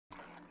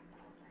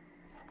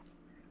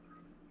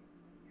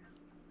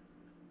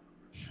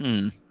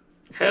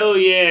Hell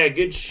yeah,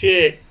 good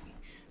shit.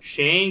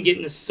 Shane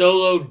getting the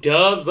solo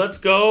dubs. Let's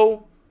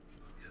go.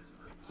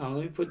 Let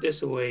me put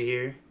this away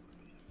here.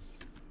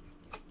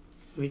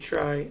 Let me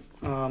try.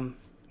 Hell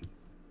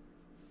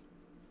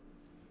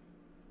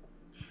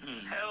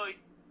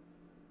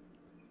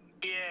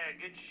yeah,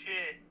 good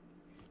shit.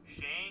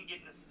 Shane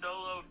getting the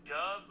solo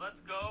dubs. Let's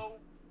go.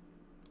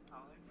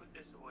 Let me put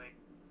this away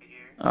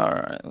here.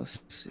 Alright,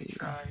 let's see. Let me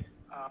try.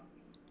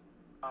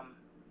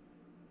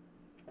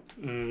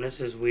 This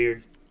is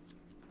weird.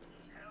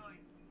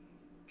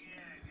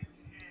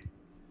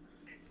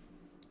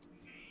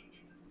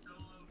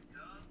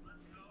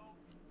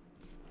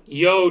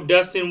 Yo,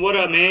 Dustin, what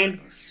up,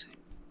 man?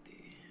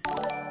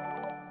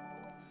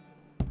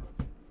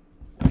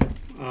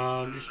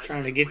 I'm just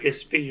trying to get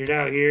this figured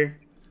out here.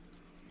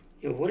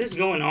 Yo, what is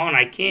going on?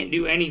 I can't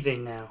do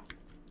anything now.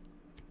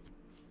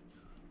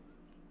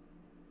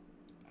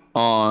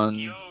 Yo,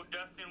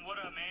 Dustin, what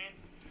up, man?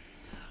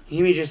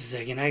 Give me just a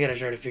second. I gotta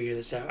try to figure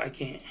this out. I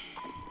can't.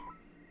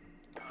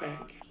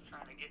 Back. Just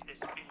trying to get this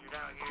figured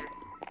out here.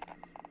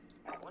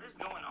 What is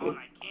going on?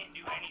 I can't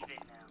do anything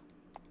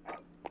now.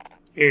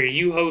 Here,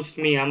 you host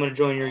me. I'm gonna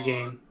join your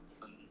game.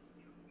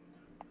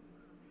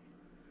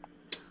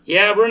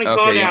 Yeah, we're running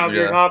call now if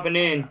you're hopping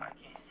in.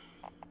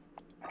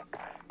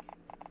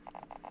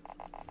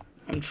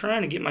 I'm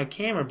trying to get my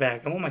camera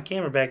back. I want my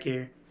camera back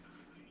here.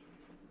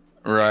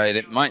 Right,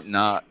 it might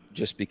not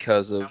just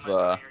because of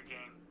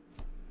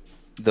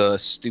the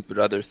stupid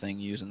other thing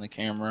using the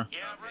camera.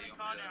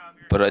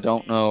 But I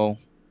don't know,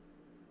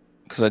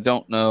 because I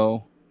don't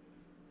know,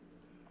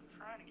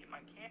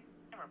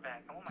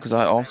 because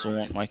I also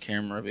want my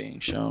camera being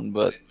shown,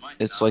 but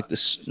it's like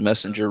this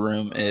messenger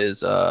room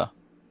is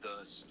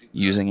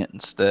using it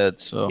instead,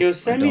 so yo,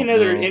 send me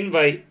another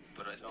invite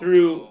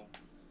through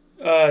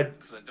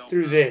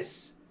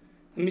this.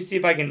 Let me see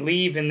if I can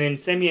leave and then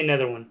send me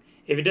another one.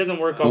 If it doesn't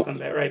work, I'll come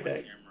back right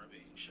back.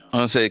 I'm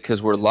gonna say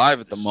because we're live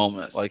at the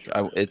moment, like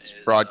it's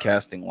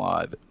broadcasting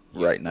live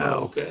right now.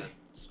 Oh, okay.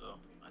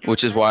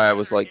 Which is why I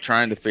was like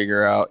trying to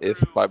figure out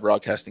if by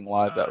broadcasting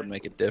live that would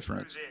make a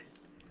difference.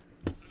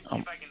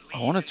 I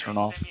want to turn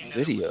off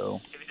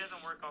video.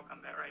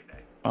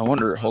 I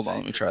wonder. Hold on,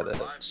 let me try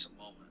that.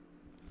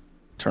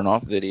 Turn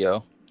off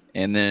video,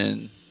 and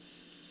then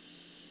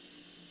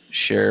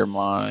share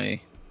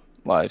my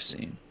live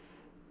scene.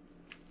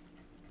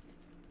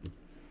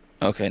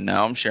 Okay,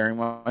 now I'm sharing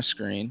my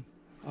screen.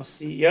 I'll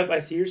see. Yep, I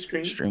see your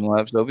screen.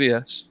 Streamlabs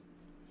OBS.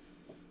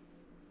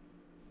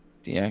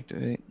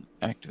 Deactivate.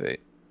 Activate.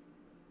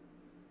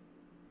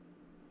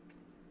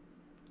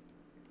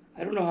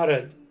 I don't know how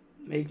to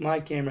make my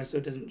camera so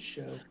it doesn't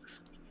show.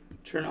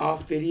 Turn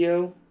off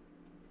video.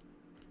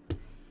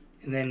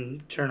 And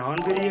then turn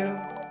on video.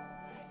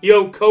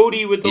 Yo,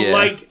 Cody with the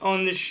like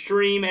on the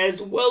stream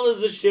as well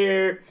as the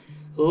share.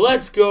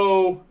 Let's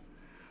go.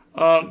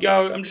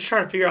 Yo, I'm just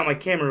trying to figure out my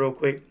camera real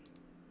quick.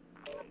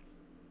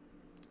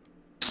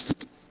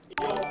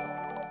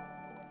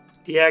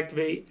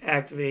 Deactivate,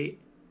 activate.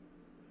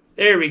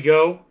 There we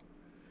go.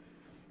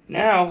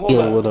 Now, hold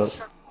up. What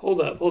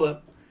up? Hold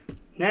up.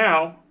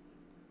 Now,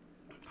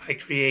 I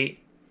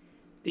create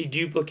the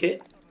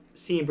duplicate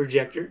scene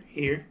projector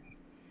here.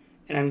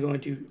 And I'm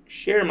going to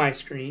share my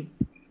screen.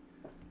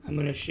 I'm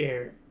going to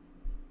share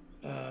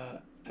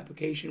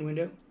application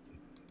window.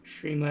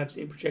 Streamlabs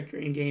scene projector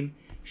in-game.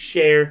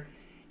 Share.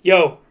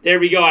 Yo, there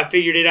we go. I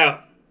figured it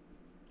out.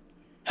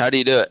 How do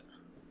you do it?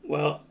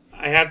 Well,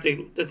 I have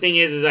to. The thing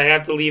is I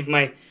have to leave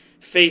my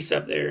face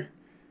up there.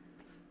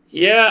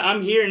 Yeah,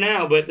 I'm here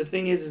now, but the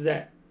thing is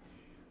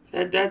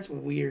that's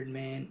weird,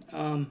 man.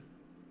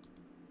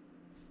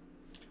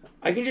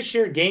 I can just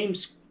share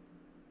games.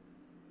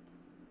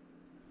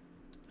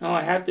 No,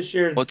 I have to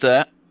share. What's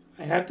that?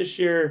 I have to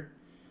share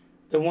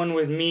the one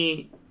with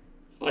me,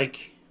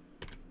 like.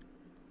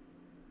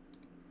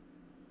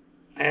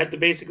 I have to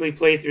basically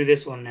play through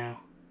this one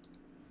now.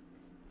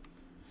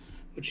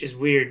 Which is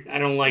weird. I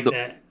don't like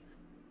that.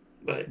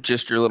 But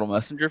just your little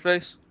messenger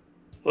face?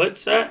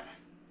 What's that?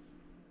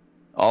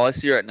 All I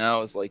see right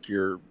now is like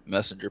your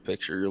messenger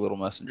picture, your little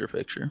messenger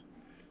picture.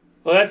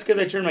 Well, that's because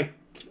I turned my...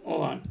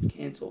 Hold on.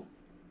 Cancel.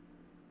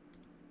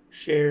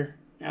 Share.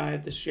 Now I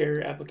have to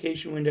share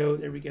application window.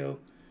 There we go.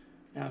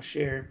 Now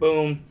share.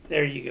 Boom.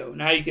 There you go.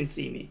 Now you can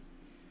see me.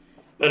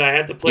 But I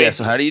have to play... Yeah,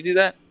 so how do you do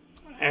that?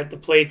 I have to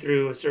play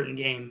through a certain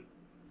game.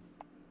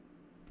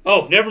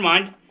 Oh, never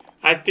mind.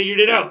 I figured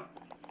it out.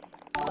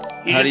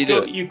 How do you do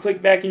it? You click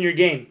back in your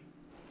game.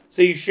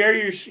 So you share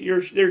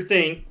your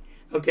thing.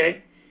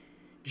 Okay.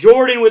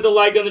 Jordan with a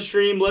like on the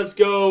stream. Let's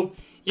go.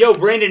 Yo,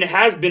 Brandon, it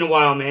has been a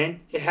while, man.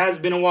 It has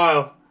been a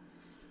while.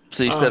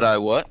 So you said I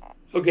what?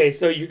 Okay,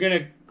 so you're going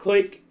to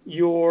click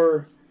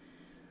your...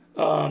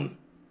 you're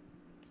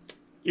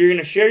going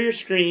to share your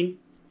screen.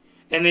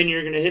 And then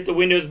you're going to hit the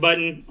Windows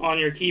button on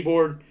your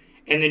keyboard.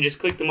 And then just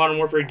click the Modern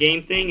Warfare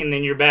game thing. And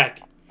then you're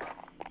back.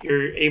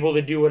 You're able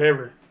to do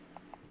whatever.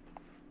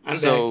 I'm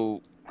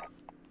back.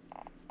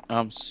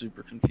 I'm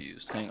super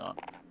confused. Hang on.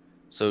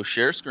 So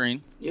share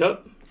screen.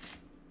 Yep.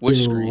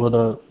 Which screen? What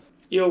up?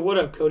 Yo, what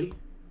up, Cody?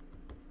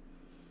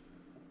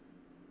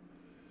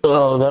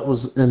 Oh, that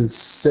was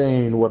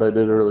insane what I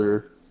did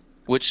earlier.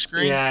 Which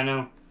screen? Yeah, I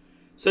know.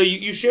 So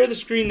you share the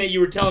screen that you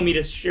were telling me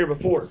to share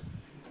before.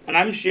 And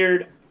I'm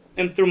shared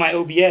through my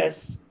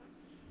OBS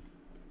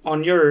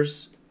on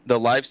yours. The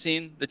live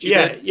scene that you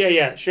did?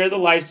 Yeah. Share the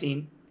live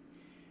scene.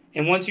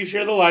 And once you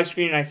share the live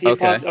screen and I see it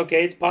popped,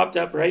 okay, it's popped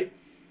up, right?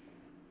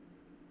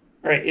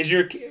 All right, is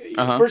your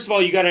first of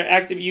all you gotta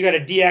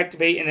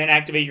deactivate and then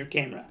activate your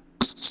camera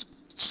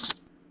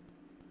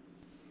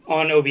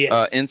on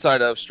OBS.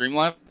 Inside of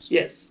Streamlabs?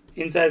 Yes,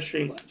 inside of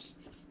Streamlabs.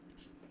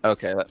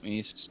 Okay, let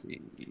me see.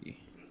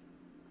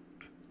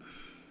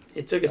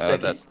 It took a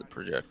second. That's the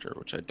projector,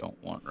 which I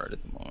don't want right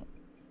at the moment.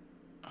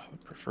 I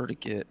would prefer to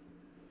get.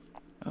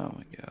 Oh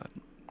my god,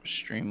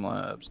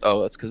 Streamlabs.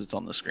 Oh, that's because it's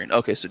on the screen.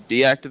 Okay, so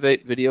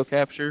deactivate video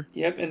capture.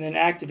 Yep, and then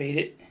activate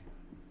it.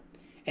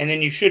 And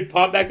then you should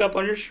pop back up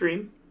on your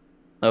stream.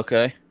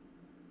 Okay.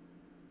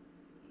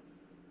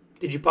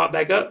 Did you pop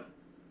back up?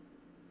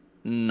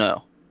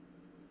 No.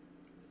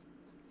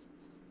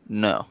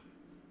 No.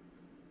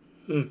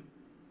 You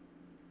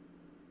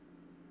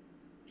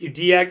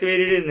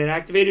deactivated it and then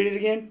activated it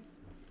again?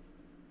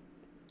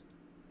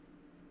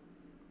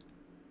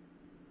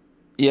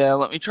 Yeah,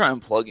 let me try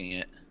unplugging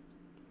it.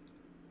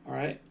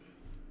 Alright.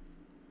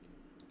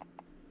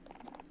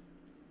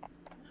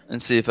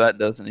 And see if that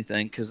does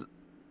anything, because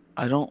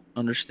I don't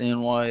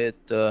understand why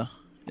it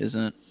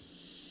isn't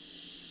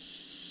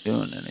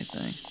doing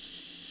anything.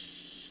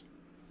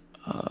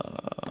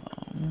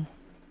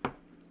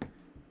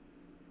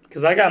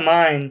 Because I got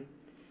mine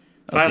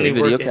finally okay,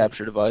 video working.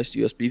 capture device,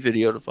 USB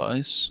video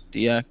device,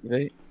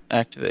 deactivate,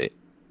 activate.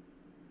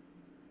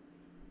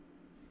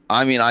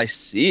 I mean, I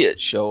see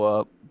it show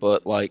up,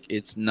 but like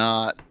it's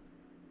not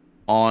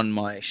on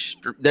my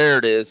there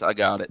it is. I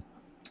got it.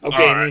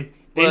 Okay, all and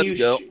then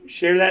you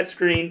share that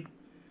screen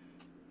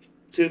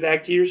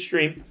back to your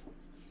stream.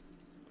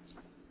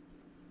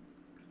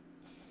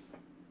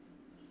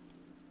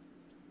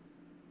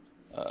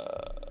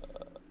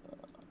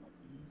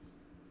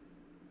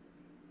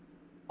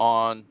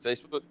 On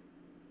Facebook?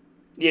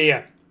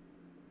 Yeah.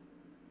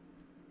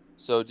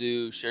 So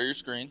do share your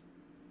screen.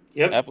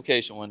 Yep.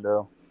 Application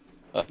window.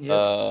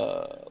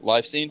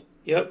 Live scene.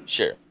 Yep.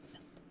 Share.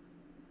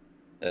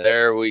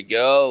 There we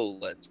go.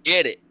 Let's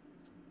get it.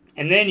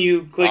 And then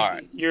you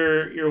click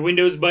your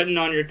Windows button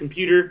on your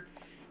computer,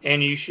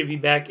 and you should be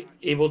back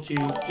able to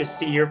just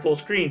see your full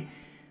screen.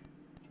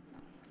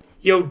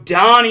 Yo,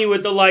 Donnie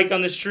with the like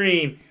on the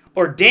stream.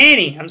 Or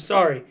Danny, I'm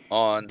sorry.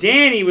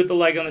 Danny with the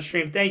like on the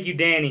stream. Thank you,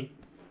 Danny.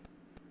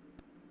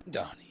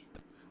 Donnie.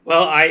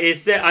 Well,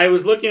 I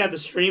was looking at the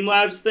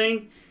Streamlabs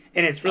thing,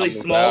 and it's really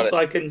small, so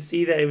I couldn't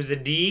see that it was a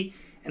D.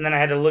 And then I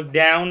had to look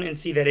down and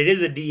see that it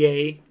is a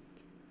DA,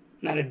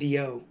 not a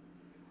DO.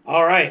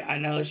 All right,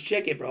 now let's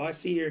check it, bro. I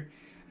see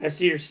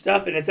your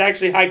stuff, and it's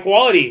actually high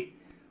quality.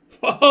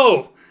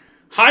 Whoa,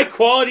 high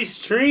quality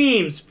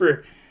streams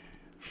for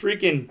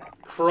freaking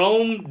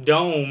Chrome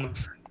Dome.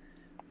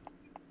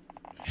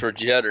 For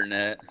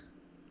Jetternet.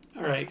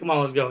 All right, come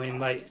on, let's go.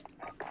 Invite.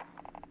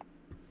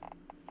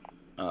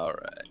 All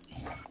right.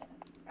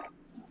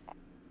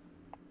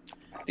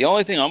 The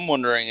only thing I'm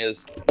wondering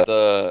is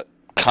the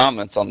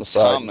comments on the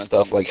side and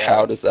stuff. Like,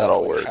 how does that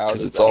all work?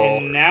 Because it's all.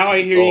 And now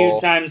I hear you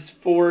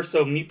 ×4.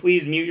 So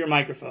please mute your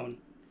microphone.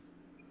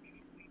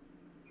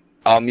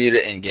 I'll mute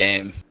it in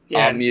game.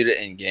 Yeah. I'll mute it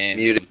in game.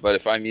 Mute it. But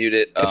if I mute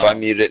it,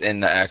 in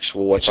the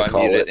actual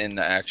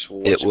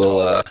it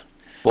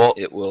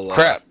will.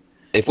 Crap.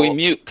 If we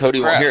mute, Cody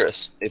won't hear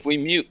us. If we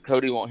mute,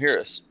 Cody won't hear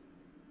us.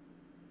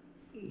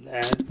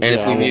 And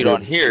if we mute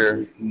on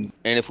here,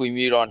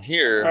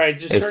 all right,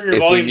 just turn your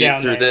volume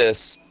down.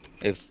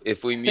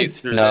 If we mute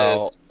through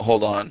this,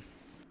 hold on.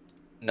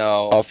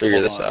 No, I'll figure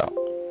this out.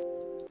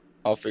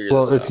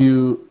 Well, if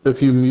you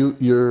mute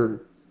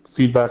your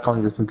feedback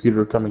on your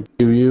computer coming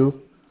to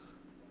you,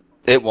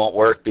 it won't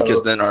work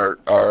because then our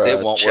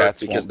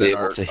chats won't be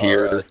able to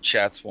hear.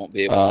 Chats won't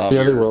be able to hear.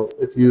 Yeah, they will.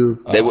 If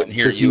you they wouldn't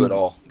hear you at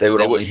all. They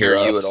would only hear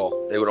you at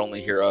all. They would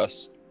only hear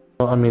us.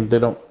 Well, I mean, they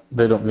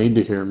don't need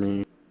to hear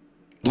me.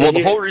 Well,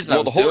 the whole reason I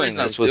was doing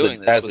this was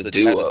as a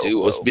duo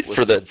was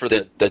for the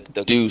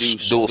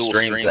dual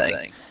stream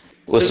thing.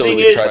 Was so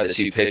we could try the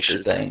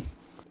 2-picture thing.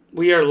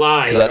 We are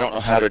live. Because I don't know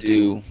how to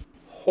do.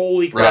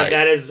 Holy crap,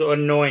 that is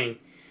annoying.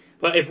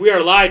 But if we are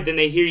live, then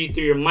they hear you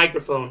through your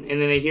microphone, and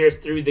then they hear us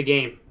through the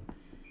game.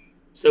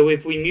 So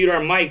if we mute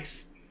our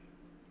mics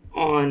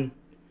on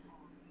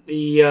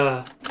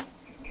the,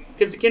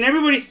 because can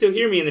everybody still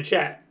hear me in the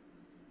chat?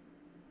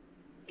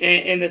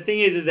 And the thing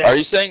is that. Are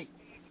you saying?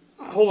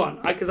 Hold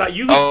on, because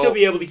you can still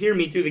be able to hear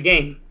me through the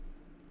game.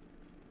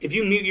 If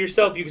you mute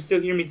yourself, you can still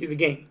hear me through the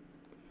game.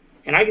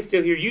 And I can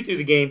still hear you through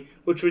the game,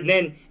 which would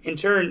then, in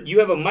turn, you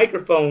have a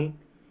microphone.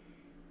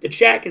 The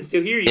chat can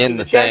still hear you, because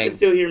the chat can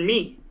still hear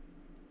me.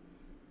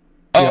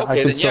 Oh,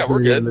 okay, then yeah,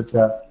 we're good. In the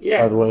chat,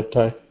 by the way,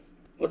 Ty.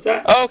 What's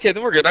that? Oh, okay,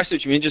 then we're good. I see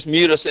what you mean. Just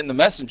mute us in the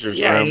messenger's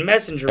room. Yeah, in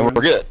messenger room. And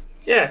we're good.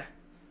 Yeah.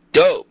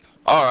 Dope.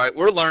 All right,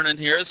 we're learning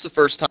here. It's the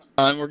first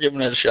time we're giving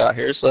it a shot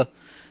here, so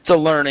it's a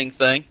learning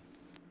thing.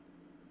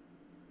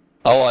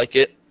 I like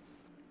it.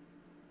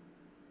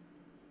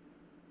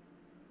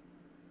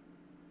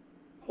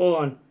 Hold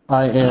on.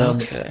 I am.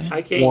 Okay.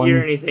 I can't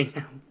hear anything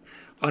now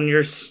on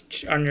your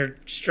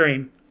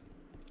stream.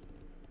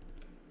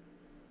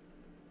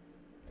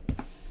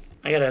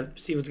 I gotta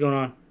see what's going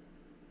on.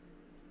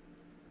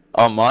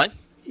 On mine?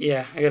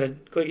 Yeah, I gotta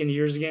click into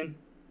yours again.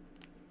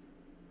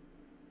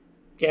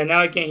 Yeah, now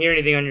I can't hear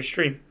anything on your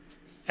stream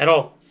at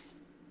all.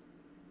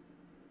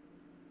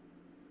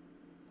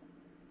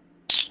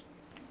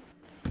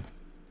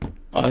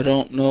 I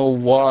don't know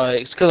why.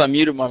 It's because I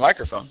muted my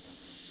microphone.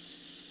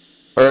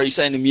 Or are you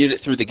saying to mute it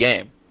through the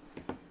game?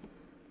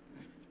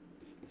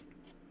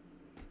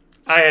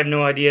 I have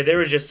no idea. There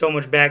was just so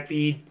much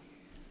backfeed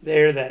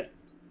there that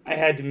I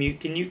had to mute.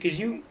 Can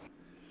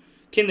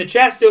the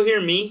chat still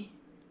hear me?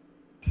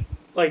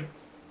 Like,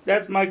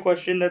 that's my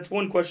question. That's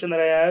one question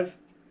that I have.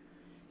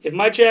 If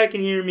my chat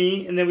can hear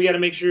me, and then we got to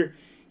make sure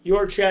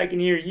your chat can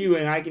hear you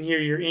and I can hear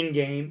your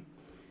in-game,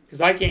 because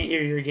I can't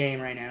hear your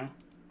game right now.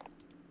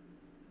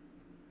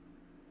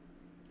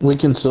 We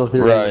can still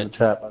hear you in the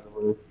chat, by the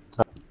way.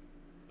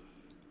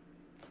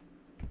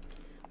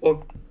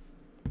 Well,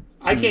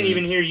 I can't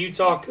even hear you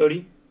talk,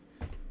 Cody.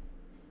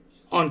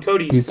 On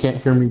Cody's. You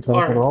can't hear me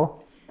talk at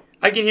all?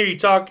 I can hear you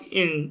talk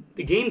in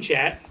the game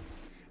chat,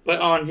 but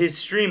on his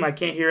stream I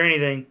can't hear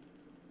anything.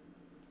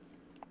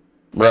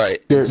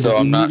 Right. So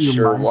I'm not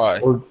sure why.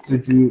 Or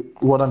did you?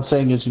 What I'm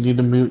saying is you need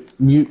to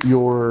mute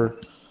your,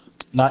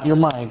 not your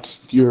mic,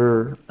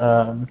 your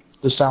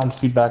the sound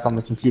feedback on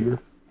the computer.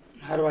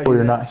 How do I do that? Or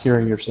you're not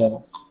hearing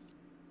yourself.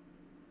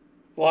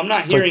 Well, I'm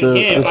not hearing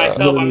him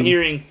myself.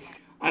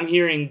 I'm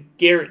hearing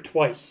Garrett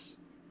twice.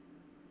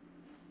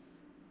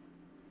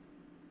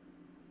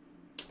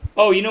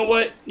 Oh, you know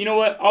what?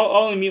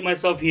 I'll mute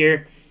myself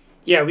here.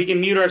 Yeah, we can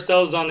mute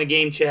ourselves on the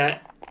game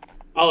chat.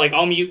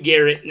 I'll mute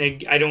Garrett, and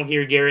then I don't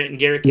hear Garrett, and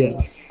Garrett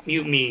can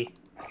mute me.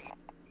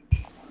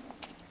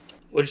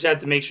 We'll just have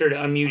to make sure to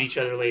unmute each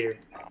other later.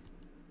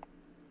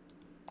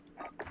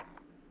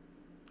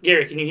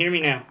 Garrett, can you hear me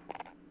now?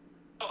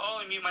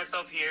 I'll mute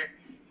myself here.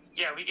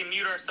 Yeah, we can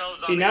mute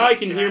ourselves. See, now I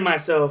can hear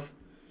myself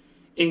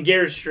in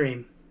Garrett's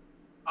stream.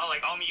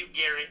 I'll mute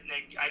Garrett, and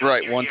then I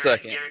don't hear one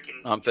Garrett, second.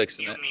 I'm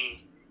fixing it.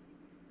 Me.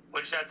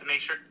 We'll just have to make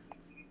sure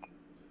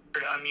to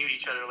unmute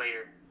each other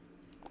later.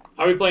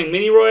 Are we playing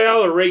mini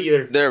royale or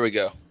regular? There we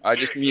go. I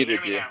just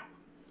muted you.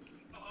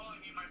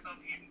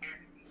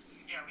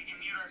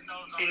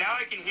 See, now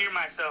I can hear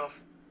myself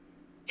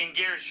in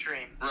Garrett's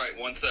stream. Right,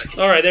 1 second.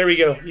 All right, there we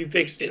go. You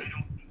fixed it.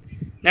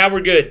 Now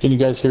we're good. Can you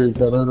guys hear each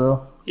other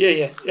though?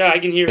 Yeah. I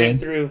can hear him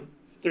through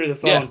the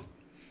phone.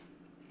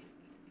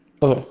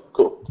 Yeah. Okay,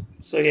 cool.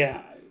 So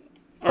yeah.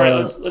 All right,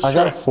 let's try. I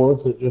got a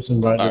fourth that just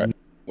invited me.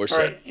 We're set.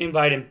 All right,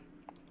 invite him.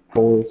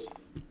 Fourth.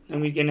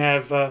 And we can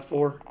have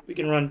 4. We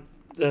can run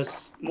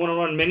this. Want to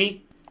run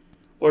mini,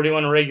 or do you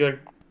want a regular?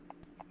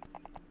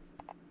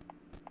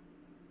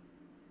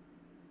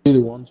 Either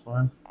one's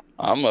fine.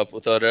 I'm up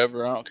with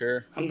whatever. I don't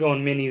care. I'm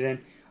going mini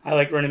then. I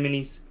like running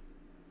minis.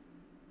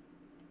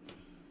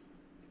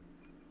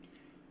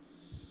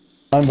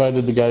 I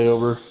invited the guy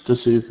over to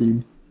see if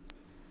he.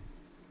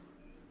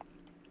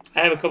 I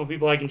have a couple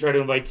people I can try to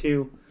invite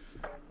too.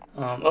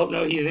 Oh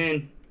no, he's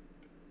in.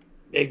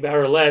 Big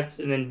Bauer left,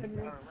 and then.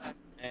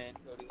 And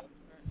Cody left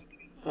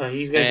apparently. All right,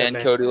 he's gonna come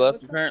back. Cody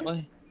left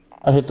apparently.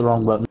 I hit the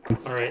wrong button.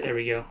 All right, there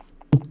we go.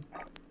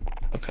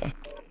 Okay.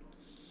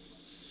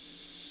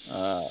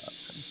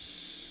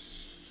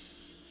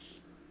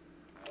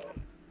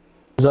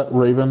 Is that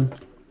Raven?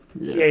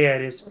 Yeah,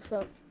 it is. What's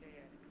up?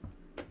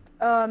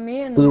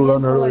 Me and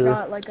Phil I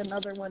got like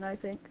another one, I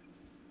think.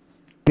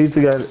 He's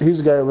the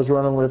guy I was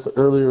running with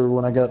earlier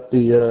when I got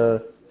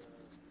the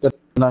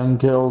 9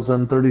 kills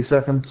in 30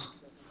 seconds.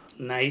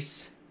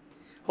 Nice.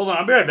 Hold on,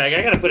 I'll be right back.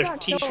 I gotta put a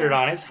t-shirt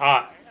on. It's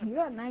hot. You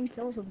got 9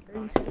 kills in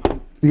 30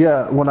 seconds.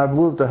 Yeah, when I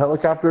blew up the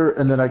helicopter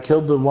and then I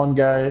killed the one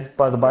guy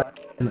by the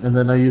bike and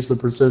then I used the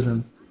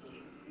precision.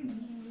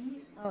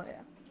 Oh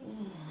yeah.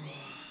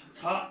 It's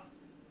hot.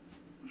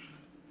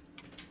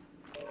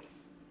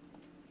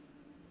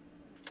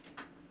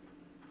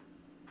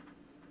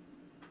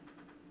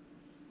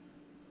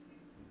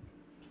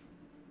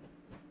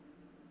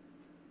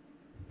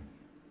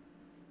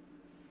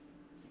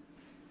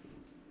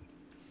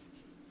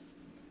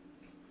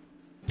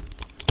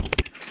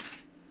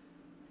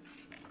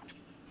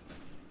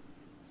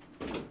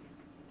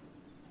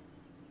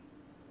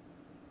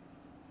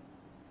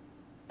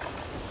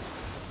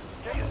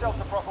 Get yourself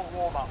a proper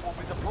warm-up. We'll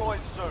be deployed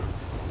soon.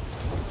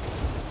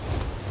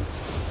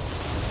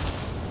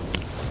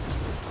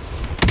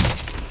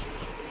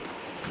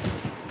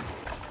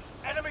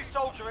 Enemy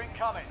soldier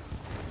incoming.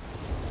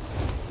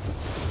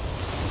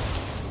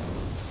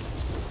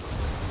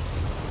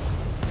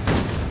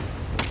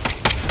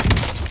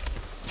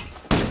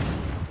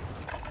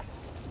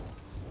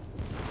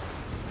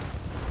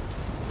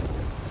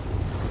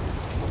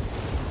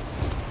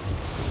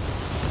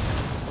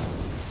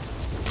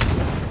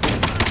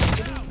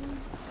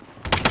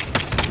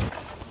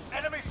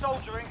 Enemy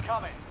soldier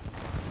incoming.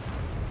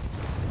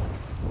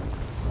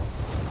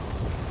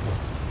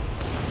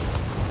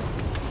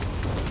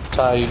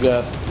 Ty, you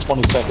got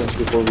 20 seconds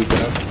before we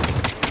go.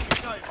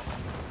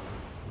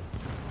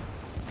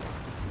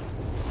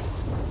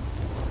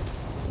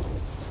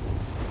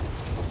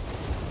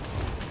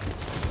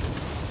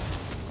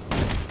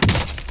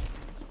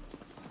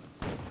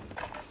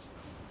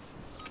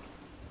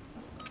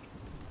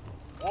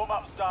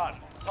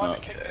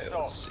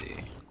 Let's see.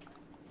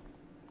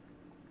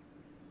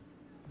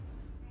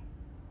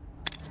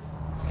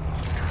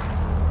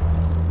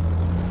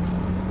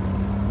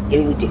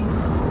 Here we go.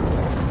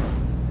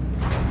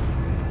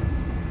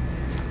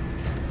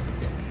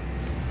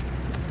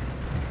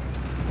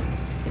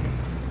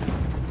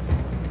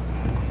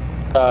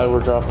 We're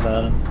dropping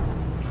in.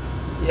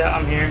 Yeah,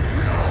 I'm here.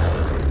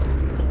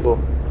 Cool.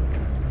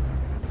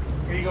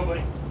 Here you go,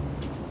 buddy.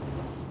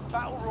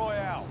 Battle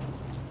Royale.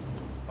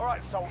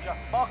 Alright, soldier.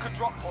 Mark a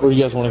drop point. Where do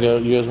you guys want to go?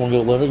 You guys want to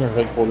go living or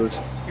headquarters?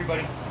 Here,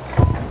 buddy.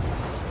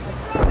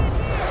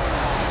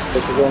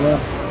 Guess we're going there.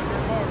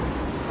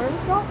 Where are you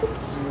dropping?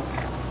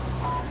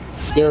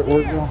 Garrett, where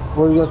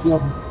are you guys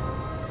going?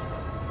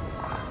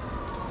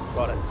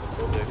 Got it.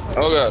 Will do.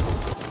 Oh god.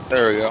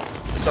 There we go.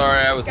 Sorry,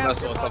 I was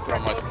messing with something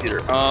on my computer.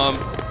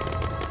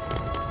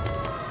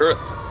 Sure.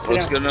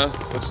 Looks good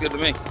enough. Looks good to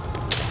me.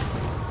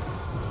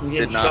 I'm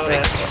getting Did not shot make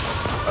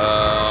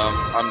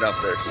at. I'm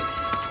downstairs.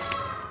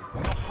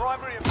 Your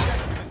primary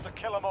objective is to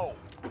kill them all.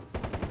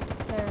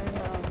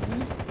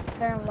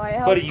 They're in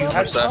Lighthouse. Buddy, you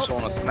have Satchel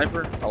on a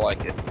sniper? I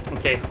like it.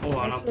 Okay, hold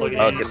on. I'll plug it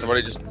in. Okay,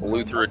 somebody just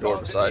blew through a door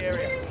beside me.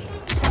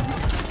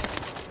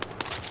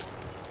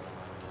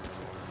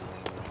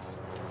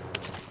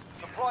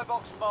 Supply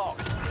box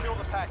marked. Secure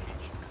the package.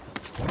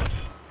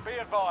 Be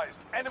advised,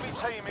 enemy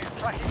team is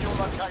tracking your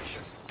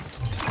location.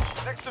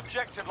 Next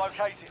objective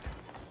located.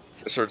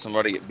 Just heard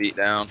somebody get beat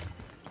down.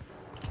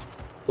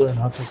 Clear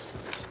nothing.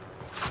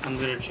 I'm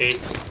gonna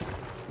chase.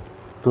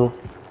 Cool.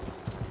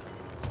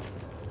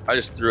 I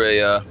just threw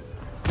a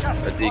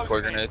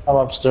decoy grenade. I'm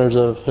upstairs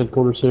of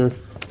headquarters here.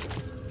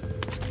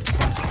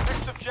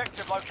 Next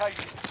objective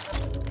located.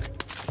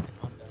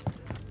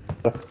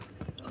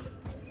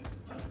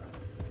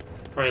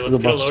 Alright, let's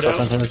get a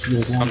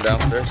loadout. I'm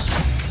downstairs.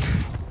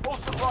 All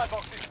supply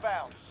boxes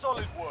found.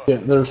 Solid work. Yeah,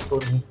 there's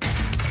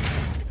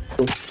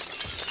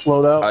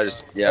loadout.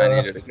 I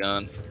needed a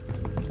gun.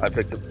 I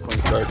picked up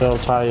Queen's Guard. No,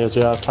 Ty is,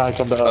 yeah. Ty,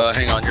 come to us.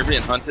 Hang on, you're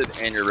being hunted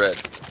and you're red.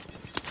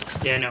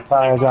 Yeah, no.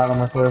 Ty, I got him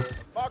right there.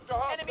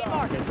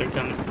 Yeah, they're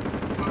coming.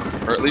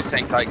 Or at least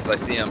hang tight because I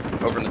see him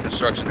over in the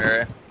construction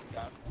area.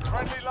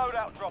 Friendly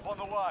loadout drop on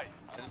the way.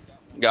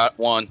 Got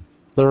one.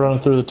 They're running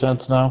through the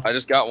tents now. I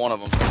just got one of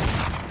them.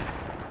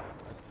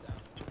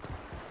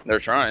 They're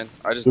trying.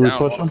 I just Do we downed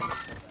push one. them?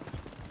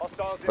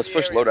 Let's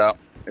push loadout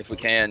if we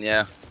can,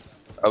 yeah.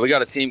 We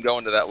got a team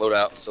going to that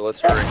loadout, so let's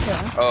hurry.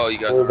 Yeah. Oh, you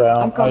guys We're are...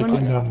 down. I'm coming. I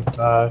can come,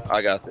 Ty.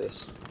 I got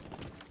this.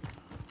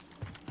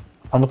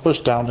 I'm gonna push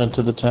down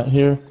into the tent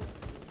here.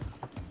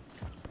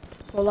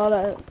 So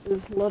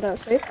loadout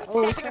safe?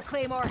 Oh, Setting a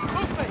claymore.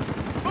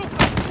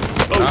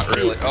 Oh, Not shoot.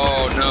 really.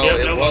 Oh, no, Yep,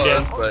 it no, I'm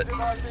was, down.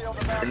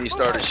 but then you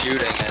started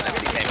shooting and it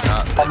became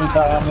not How many, safe.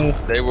 Ty, how many?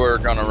 They were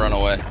gonna run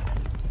away.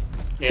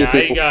 Yeah, I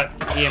people. got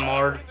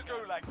EMR'd. In the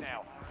gulag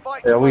now.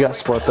 Fight Yeah, we to got win.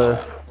 split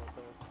there.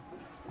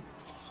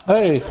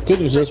 Hey, good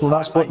news is we're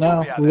not split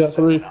now. We got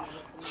three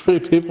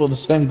people in the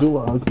same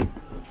gulag.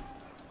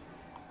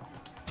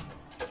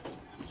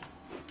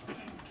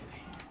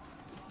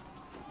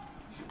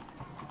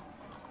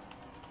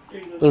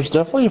 There's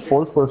definitely a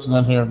fourth person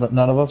in here, but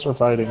none of us are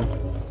fighting.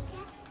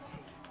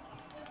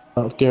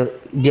 Oh, Garrett,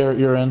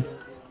 you're in.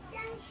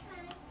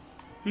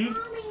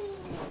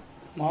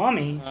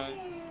 Mommy?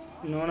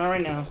 No, not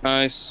right now.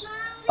 Nice.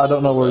 I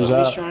don't know where he's He's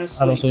at. trying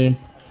to I don't see him.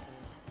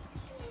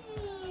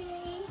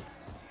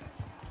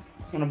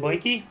 Want a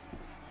blankie?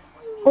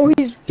 oh,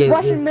 he's Here,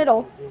 rushing here.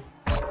 middle.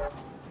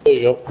 There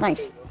you go.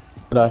 Nice.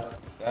 Did I?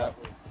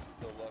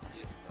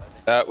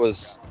 That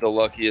was the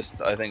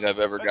luckiest I think I've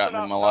ever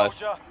gotten in my Listen up, life.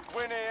 soldier.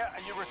 Win here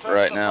and you return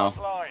Right to the now.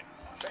 front line.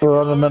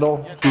 We're on the middle.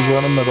 He's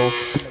running middle.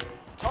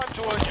 Time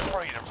to earn your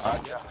freedom,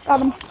 soldier.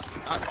 Got him.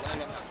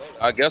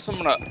 I guess I'm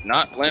gonna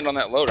not land on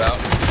that loadout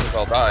because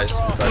I'll die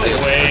since I did.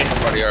 No way. There's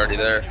somebody already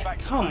there.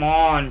 Come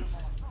on.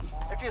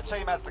 If your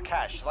team has the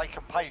cash, they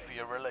can pay for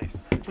your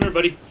release. Come here,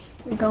 buddy.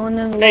 We're going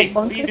in the Hey, little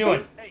what bunker. are you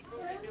doing?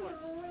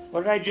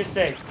 What did I just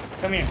say?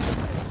 Come here.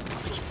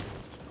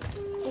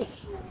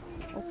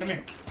 Come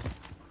here.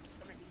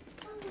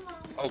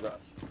 Oh god.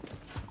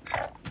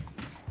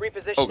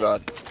 Reposition. Oh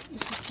god.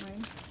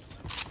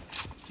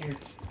 Here.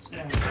 Sit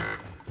down.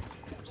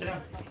 Sit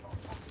down.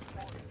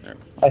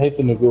 I hate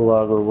the new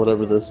gulag or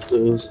whatever this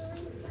is.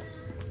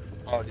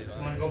 You want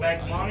to go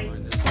back to mommy?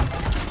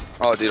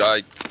 Oh dude,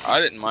 I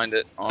didn't mind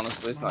it.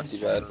 Honestly, it's not too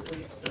bad.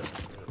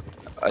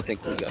 I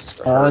think we got to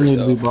start. I need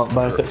to be though. brought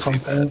back at some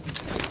point.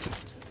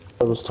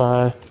 That was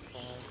Ty. I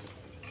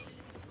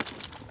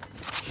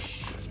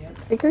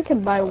think we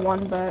can buy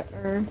one bet,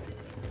 or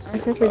I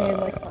think we need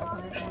like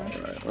 500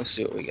 more. Alright, let's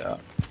see what we got.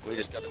 They We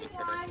just gotta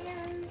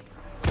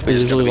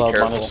usually be love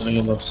careful. monitoring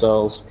in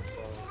themselves.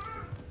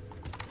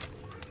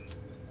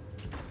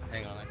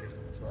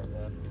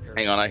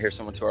 Hang on, I hear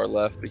someone to our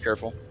left. Be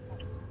careful.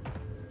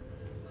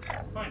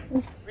 Fine.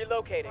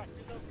 Relocating.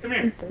 Come I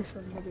here. think there's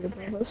somebody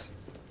above us.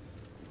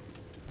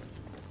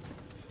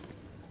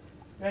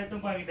 Guys,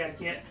 don't buy me back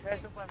yet.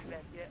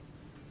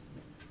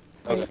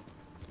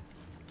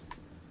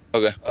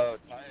 Okay.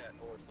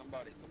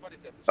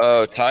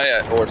 Oh,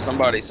 Ty or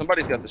somebody's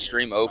got the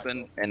stream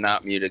open and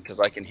not muted because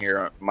I can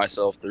hear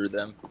myself through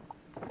them.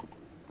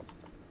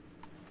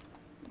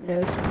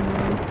 Yes,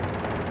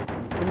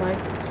 the mic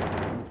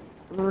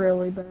is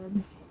really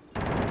bad.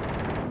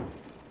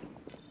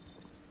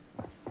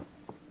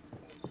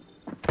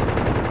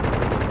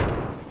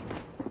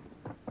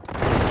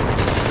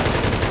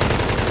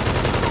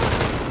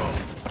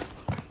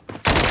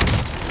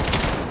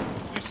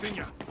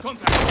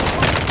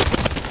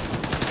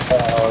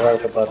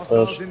 Right about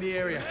those. In the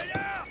area.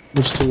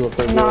 There's 2 up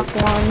there. Knock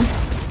one.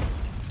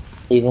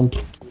 Leave them.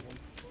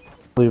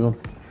 Leave them.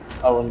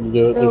 I wouldn't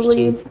do it. They'll There's 2.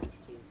 leave.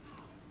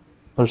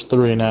 There's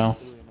 3 now.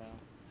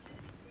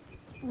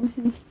 Who's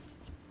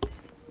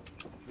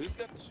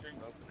got the stream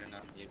open and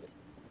not muted?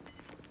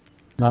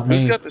 Not me.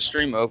 Who's got the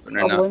stream open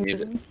and not Probably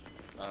muted? me.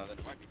 Then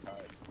it might be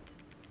Ty's.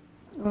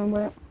 Oh,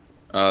 wait.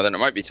 Then it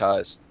might be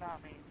Ty's.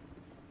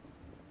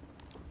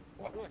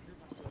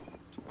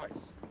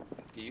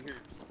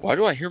 Why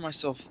do I hear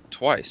myself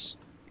twice?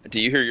 Do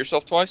you hear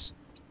yourself twice?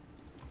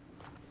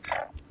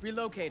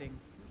 Relocating.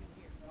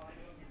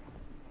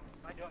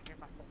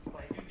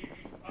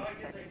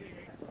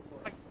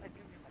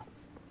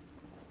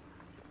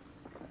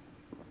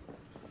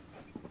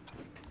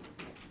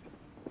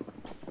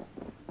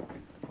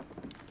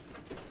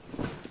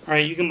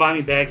 Alright, you can buy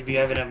me back if you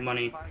have enough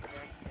money.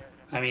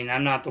 I mean,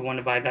 I'm not the one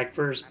to buy back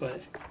first,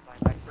 but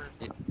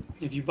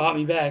if you bought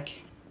me back.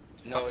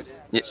 No, it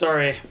is.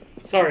 Sorry.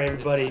 Sorry,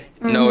 everybody.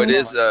 No, it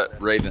is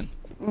Raven.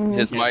 Mhm.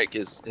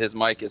 His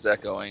mic is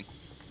echoing.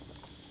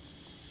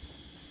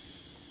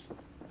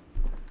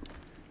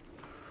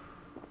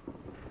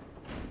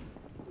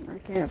 I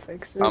can't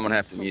fix it. I'm gonna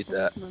have to mute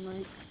that. My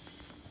mic.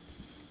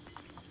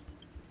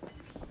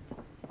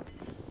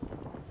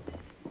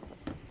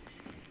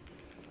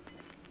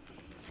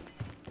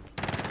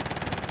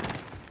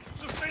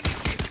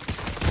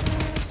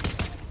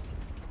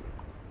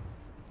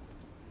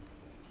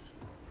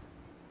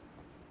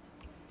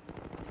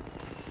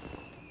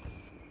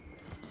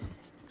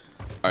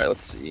 Alright,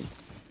 let's see.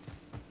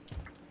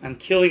 I'm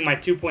killing my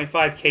 2.5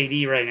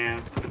 KD right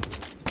now.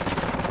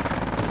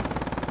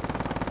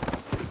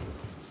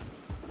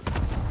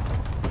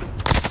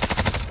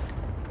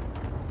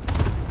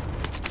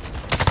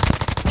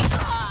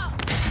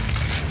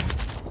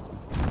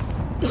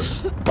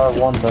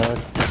 One bag.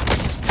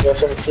 You got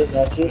someone shooting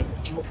at you?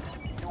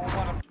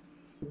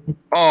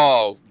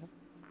 Oh!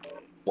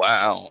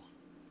 Wow.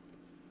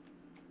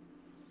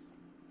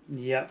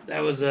 Yep, that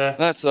was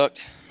That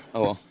sucked.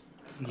 Oh well.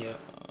 yeah.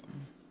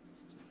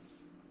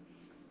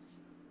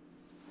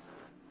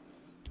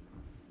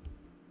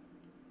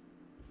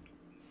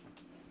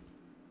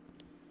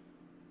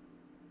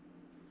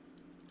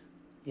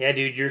 Yeah,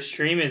 dude, your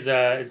stream is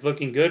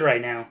looking good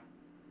right now.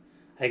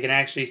 I can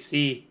actually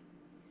see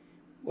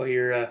what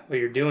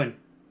you're doing.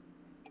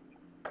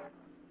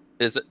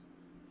 Is it?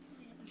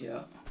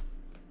 Yeah.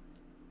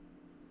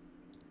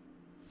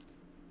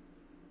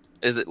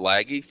 Is it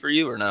laggy for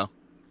you or no?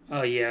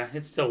 Oh yeah,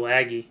 it's still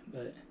laggy,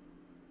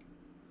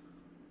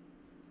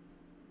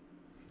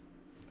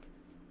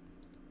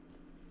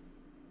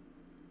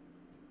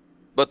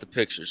 But the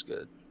picture's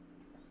good.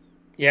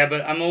 yeah,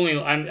 but I'm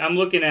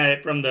looking at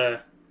it from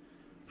the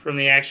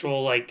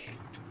actual like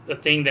the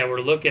thing that we're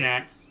looking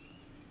at.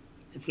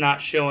 It's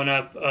not showing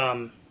up.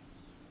 Like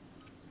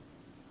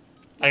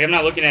I'm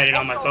not looking at it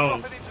on my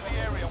phone. Drop it into the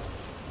area.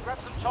 Grab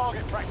some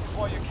target practice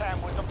while you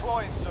can. We're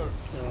deploying soon.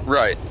 So.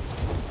 Right.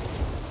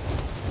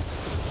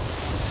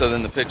 So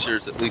then the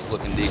picture's at least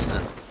looking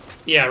decent.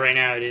 Yeah, right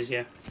now it is.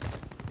 Yeah.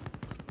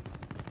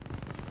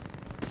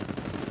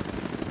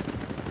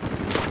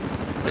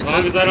 As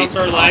long as I don't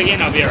start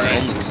lagging, I'll be alright.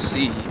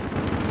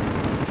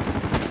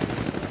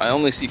 I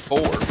only see 4,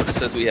 but it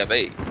says we have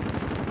 8.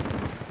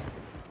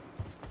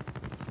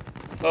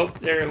 Oh,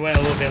 there it went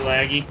a little bit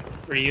laggy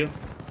for you.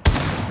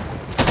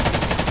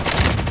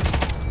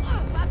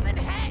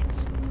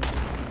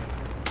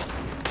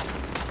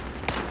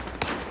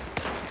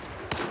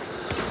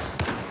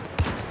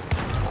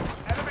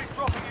 Enemy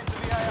dropping into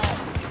the AO.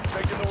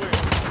 Taking the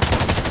wheel.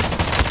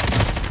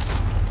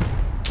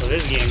 So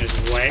this game is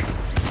whack.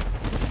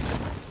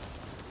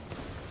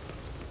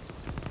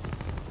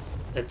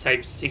 The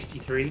Type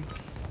 63.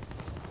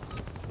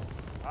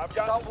 I've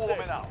got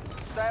warming up.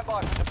 Stand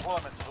by for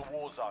deployment to the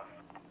war zone.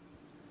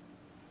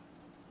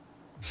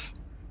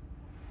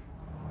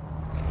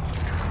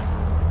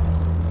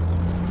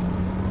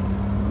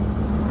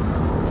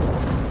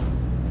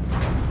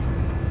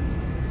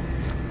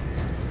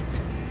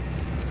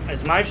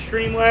 Is my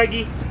stream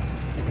laggy?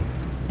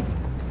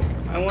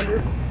 I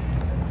wonder.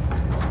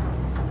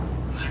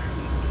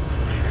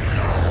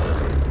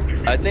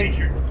 I think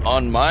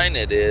on mine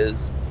it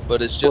is,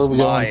 but it's just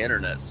my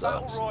internet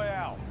sucks. Battle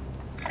Royale.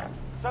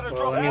 Set a Well,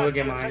 drop let me point look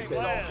at for mine, Team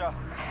 'cause- Soldier.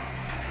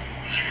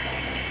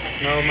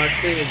 No, my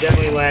stream is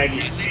definitely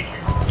laggy.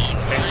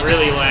 Like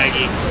really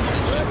laggy.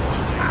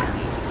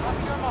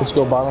 Let's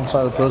go bottom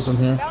side of prison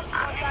here.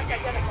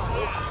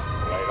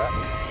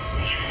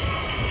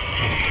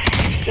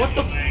 What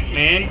the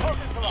man?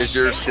 Is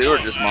yours too or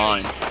just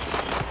mine?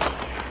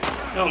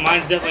 No,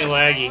 mine's definitely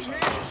laggy.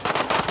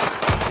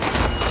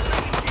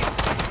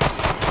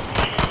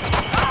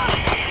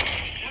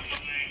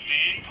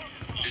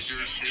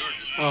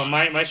 Oh,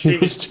 my He stream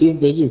was is too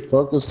busy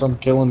focused on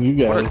killing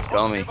you What a guys.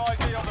 dummy.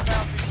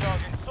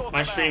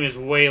 my stream is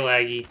way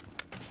laggy.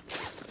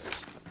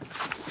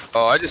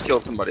 Oh, I just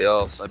killed somebody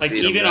else. I Like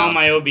beat him even down. on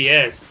my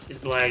OBS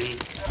is laggy.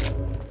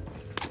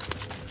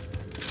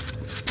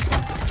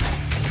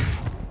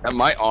 That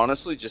might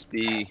honestly just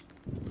be.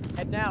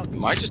 Head now. It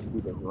might just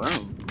be the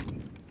room.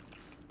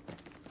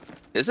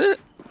 Is it?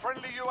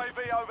 Friendly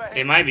UAV overhead.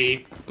 It might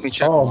be. Let me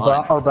check Oh,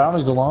 mine. our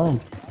bounty's alone.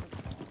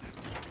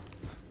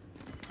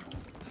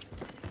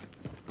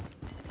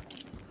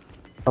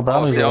 Our Oh,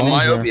 bounty's see, on alone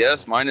my here.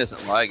 OBS, mine isn't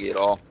laggy at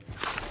all.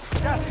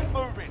 Gas is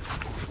moving.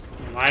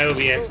 My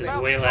OBS is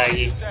way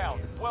laggy. Down.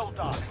 Well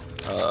done.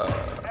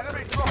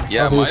 Enemy dropping.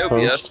 Yeah, Oh, my who's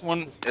OBS first?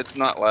 one, it's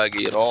not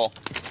laggy at all.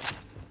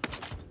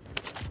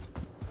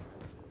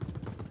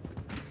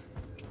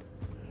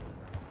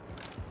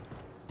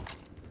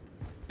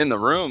 In the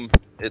room,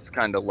 it's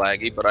kind of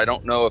laggy, but I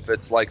don't know if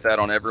it's like that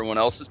on everyone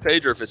else's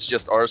page or if it's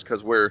just ours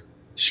because we're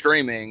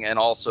streaming and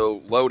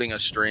also loading a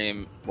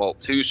stream, well,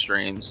 2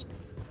 streams,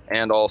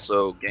 and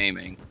also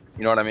gaming.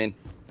 You know what I mean?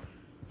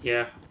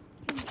 Yeah,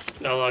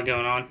 got a lot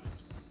going on.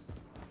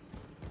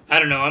 I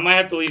don't know. I might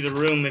have to leave the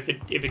room if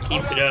it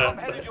keeps it up.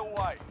 Headed But your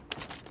way.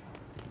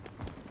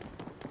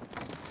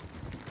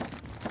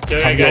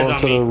 there I'm guys going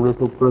on to the me. roof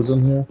of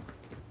prison here.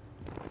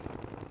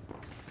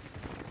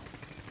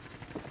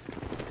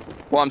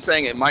 Well, I'm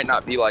saying it might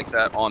not be like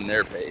that on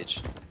their page.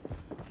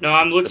 No,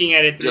 I'm looking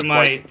at it through Just my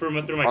like through my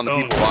On the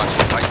phone. people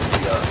watching, it might just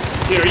be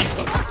us. Dude, are you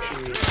fucking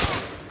serious?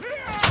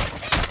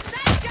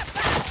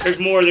 There's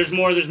more. There's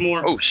more. There's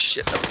more. Oh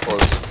shit, that was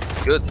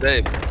close. Good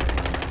save.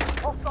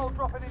 Hostile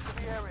dropping into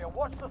the area.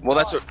 Watch the Well,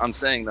 that's sky. what I'm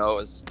saying though,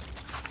 is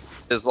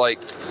like,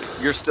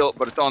 you're still,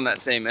 but it's on that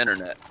same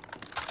internet.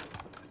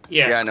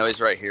 Yeah. Yeah, I know, he's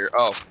right here.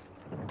 Oh,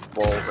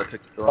 balls, I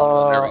picked the wrong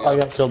one. There we I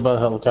go. got killed by the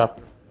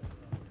helicopter.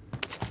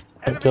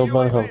 Got Enemy killed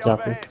by the UAV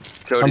helicopter. overhead.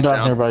 I'm Cody's down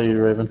down. here by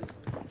you, Raven.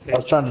 I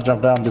was trying to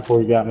jump down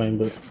before you got me,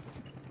 but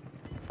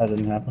that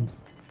didn't happen.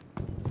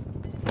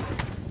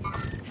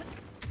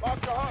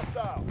 Mark the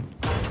hostile.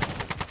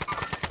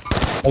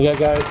 I got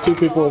guys, 2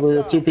 people over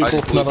here, 2 people,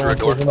 just blew another one,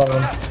 through a there's another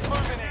one. Gas is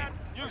moving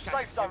in. New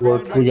safe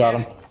zone. We got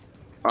him.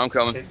 I'm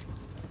coming.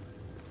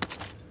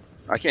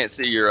 I can't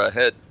see your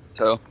head,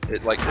 Toe.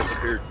 It like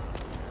disappeared.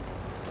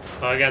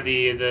 Oh, I got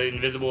the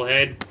invisible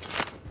head.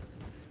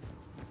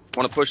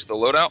 Want to push the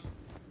loadout?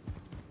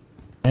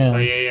 Oh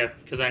Yeah. yeah.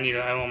 Because I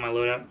want my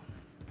loadout.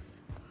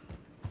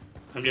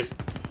 I'm just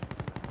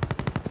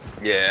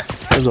Yeah.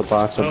 There's a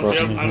box Oh, above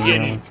yep, me. I'm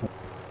here.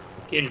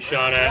 getting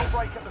shot at.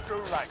 Break at the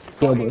gulag.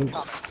 You've Yeah, got but-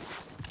 incoming.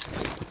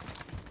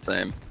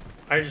 Same.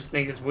 I just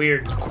think it's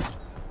weird.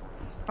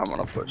 I'm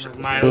gonna push it.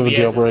 My We have a OBS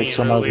is jailbreak, being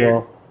so real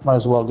weird. might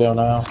as well go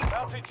now.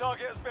 Bounty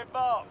target has been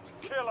marked.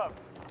 Kill him.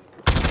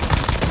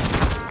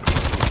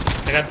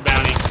 I got the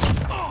bounty.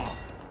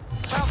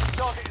 Bounty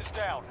target is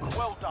down.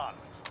 Well done.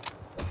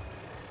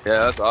 Yeah,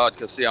 that's odd,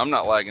 because see, I'm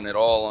not lagging at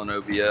all on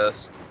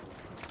OBS.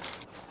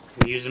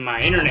 I'm using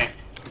my internet.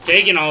 I'm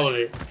taking all of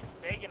it.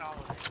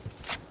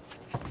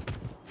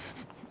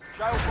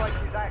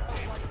 Jailbreak is active.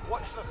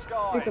 Watch the You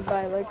sky. could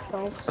buy like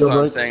self. That's what I'm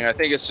Jailbreak. saying. I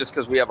think it's just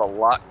because we have a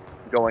lot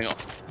going on.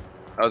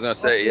 I was gonna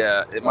say,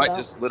 yeah, it might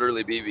just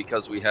literally be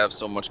because we have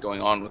so much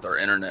going on with our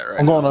internet right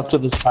I'm now. going up to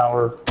this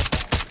tower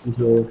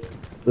until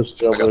this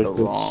I got the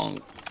jailbreak wrong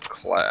gets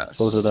class.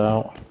 sorted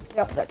out.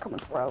 Yep, they're coming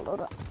for our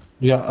loadout.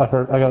 Yeah,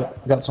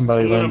 I got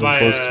somebody I'm gonna landing buy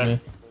close a- to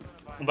me.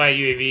 I'll buy a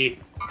UAV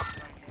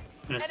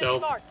and a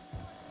stealth.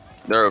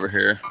 They're over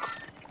here.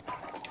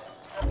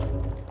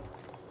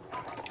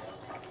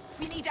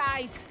 We need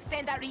eyes.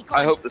 Send that recon.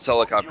 I hope this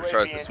helicopter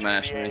tries to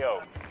smash me,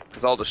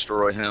 because I'll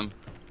destroy him.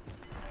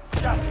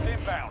 Gas is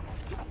inbound.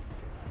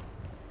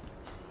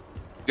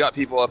 Got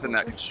people up in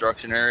that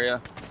construction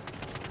area.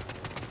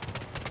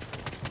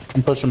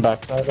 I'm pushing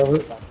backside of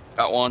it.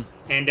 Got one.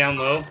 And down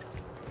low.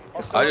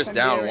 I just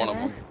downed one of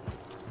them.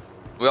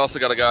 We also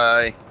got a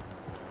guy.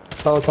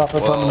 Helicopter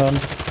Whoa. coming in.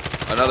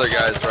 Another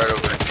guy's right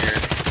over in here.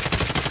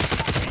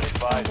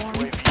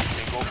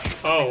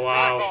 Oh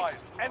wow. Advised,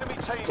 enemy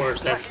team Of course,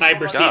 is that tracking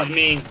your sniper God. sees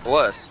me.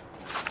 Bless.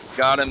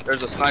 Got him.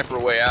 There's a sniper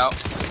way out.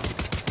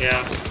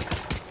 Yeah.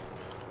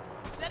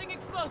 Setting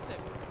explosive.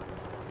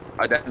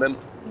 I downed him.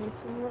 Need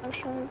to rush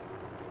her.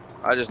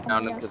 I just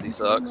downed him because he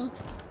sucks.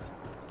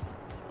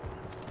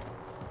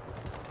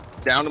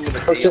 Downed him with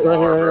a Oh, shit, right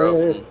DMR, here,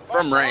 bro. right here.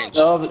 From range.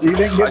 Oh, you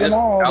didn't I get them just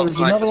all. There's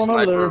out-sniped another a one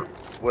over sniper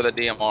there. with a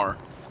DMR.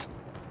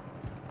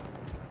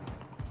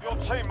 Your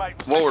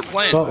teammate. Well, we're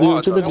playing Well, you were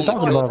quads. too I busy only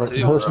talking killed about it.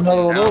 two, There's bro.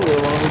 another one Down. over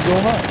there when we're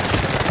going up.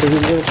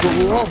 Because that's what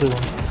we're all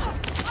doing.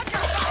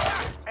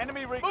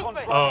 Enemy recon.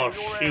 Oh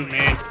shoot,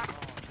 man.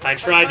 I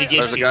tried to get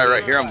There's a you. guy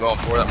right here I'm going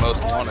for that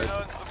most wanted.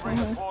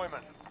 Redeployment.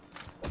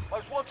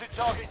 Most wanted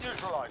target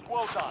neutralized.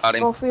 Well done. Got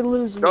Well, him. if we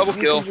lose, you Double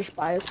can kill. just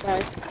buy us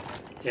back.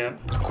 Yeah.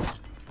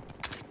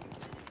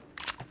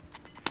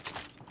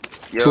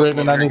 Yo,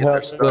 Raven, come I here, need get their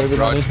help. stuff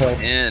Raven, I need rushed help.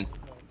 in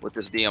with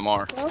this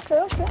DMR. Okay,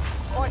 okay.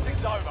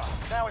 Fighting's over.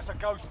 Now it's a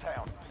ghost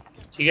town.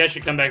 So you guys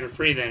should come back for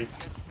free then.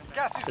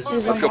 Gas is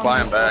Let's Let's go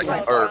buy them back.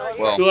 Or,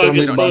 well, Gulag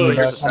just you know, closed.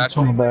 here's a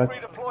satchel.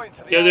 redeploying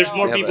to the Yo, there's AR.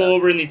 more Yeah, people but-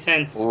 over in the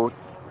tents. Well,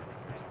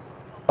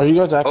 Are you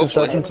guys active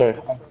Hopefully. searching? Okay,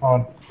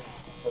 on.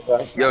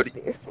 Yo, do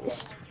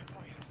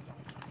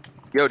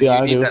Yeah, you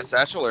I need do. that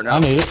satchel or no? I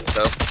need it.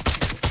 So,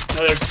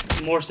 No,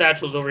 there's more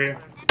satchels over here.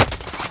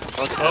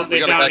 Oh, we they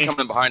got a shot guy me. coming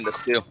in behind us,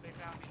 too.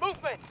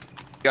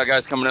 Got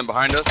guys coming in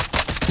behind us. Be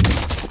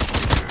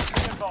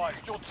advised,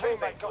 your teammate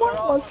got their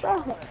What's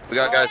arse that? We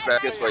got guys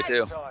back this way,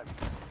 too.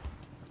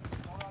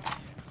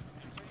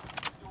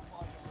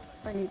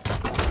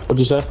 What'd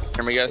you say?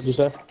 Hear me, guys? What'd you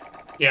say?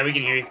 Yeah, we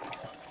can hear you.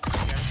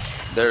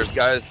 There's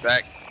guys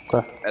back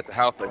Okay. at the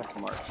house like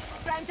marks.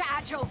 Ground to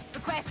Agile.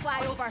 Request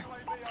flyover.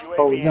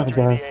 Oh, we got a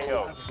guy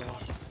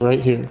right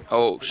here.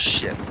 Oh,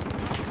 shit.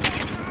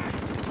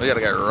 We got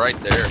a guy right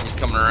there. He's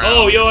coming around.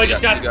 Oh, yo, I We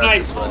just got two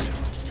guys sniped. this way.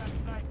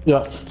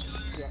 Yeah.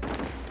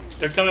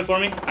 They're coming for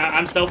me.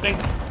 I'm selfing.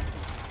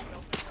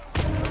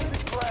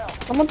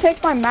 Someone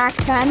take my Mac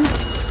 10.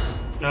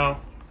 No.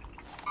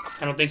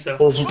 I don't think so.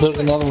 There's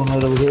another one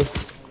right over here.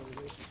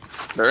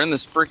 They're in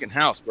this freaking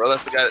house, bro.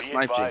 That's the guy that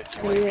sniped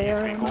you.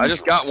 Yeah. I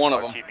just got one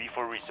of them.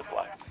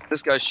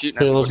 This guy's shooting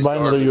at Here, let's buy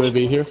another garbage.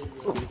 UAV here.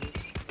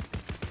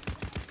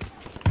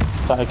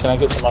 Ty, can I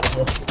get some up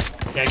here?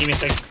 Yeah, give me a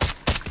second.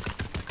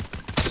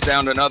 Just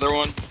downed another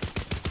one.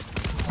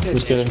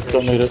 Just kidding.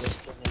 Don't need it.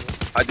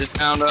 I just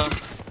found him.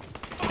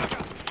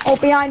 Oh,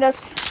 behind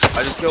us.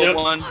 I just killed Yep.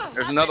 one.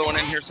 There's another one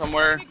in here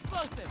somewhere.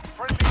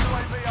 Friendly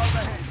UAV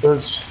overhead.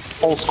 There's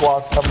whole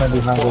squad coming in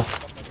behind us.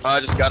 I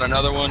just got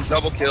another one.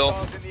 Double kill.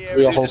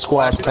 We got whole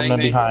squad Dude, coming in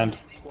me. behind.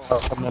 Oh,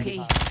 coming in Okay.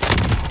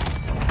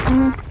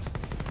 behind.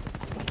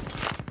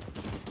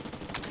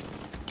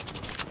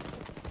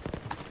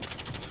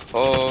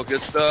 Oh,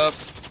 good stuff.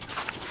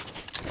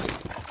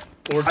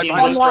 14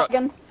 I One just left.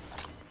 wagon.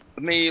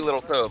 Me,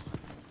 little toe.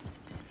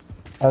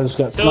 I just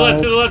got To the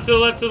left, to sniped. the left, to the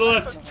left, to the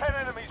left. 10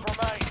 enemies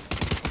remain.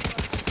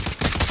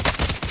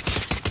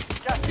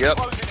 Gas is Yep,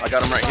 closing in. I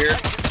got him right here.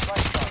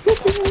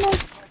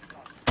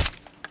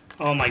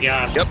 Oh my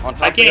gosh. Yep, on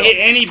top I can't hill. hit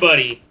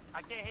anybody.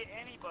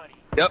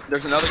 Yep,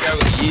 there's another guy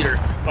with a yeeter.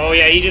 Oh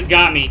yeah, he just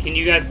got me. Can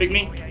you guys pick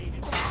me?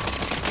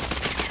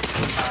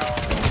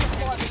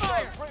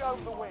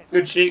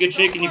 Good shit, good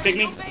shit. Can you pick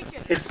me?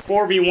 It's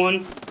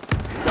 4v1.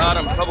 Got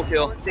him. Double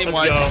kill. Team Let's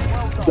white.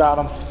 go. Got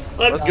him.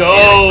 Let's Get it,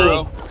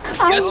 go.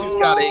 bro. Guess who's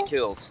got 8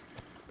 kills?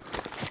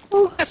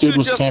 Guess Dude who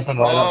was just- camping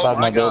right outside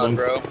my building.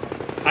 God,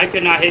 I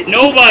could not hit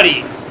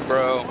nobody.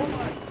 bro.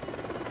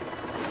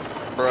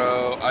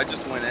 Bro, I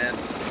just went in.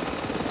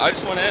 I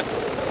just went in.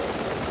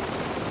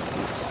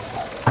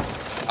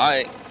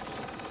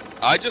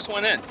 I just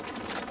went in.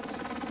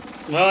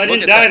 Well, I Look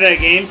didn't at die that. that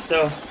game,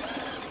 so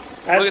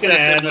that's Look at gonna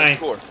that add my.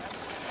 score.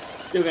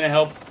 Still gonna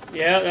help.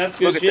 Yeah, that's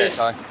good Look at shit.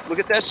 that, Ty. Look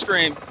at that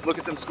stream. Look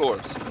at them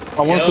scores.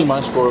 I want Yep. to see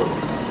my score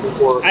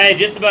before. I had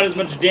just about as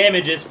much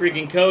damage as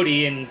freaking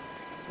Cody, and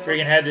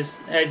freaking had this.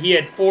 He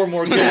had 4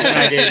 more kills than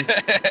I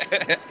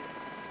did.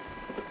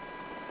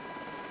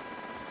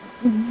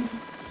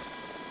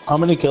 How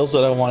many kills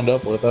did I wind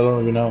up with? I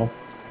don't even know.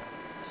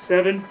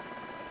 7.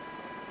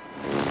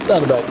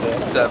 Not a bad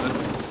guess. 7.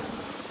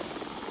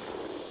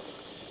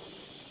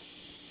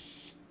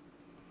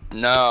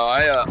 No,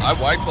 I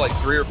wiped like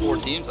 3 or 4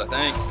 teams, I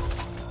think.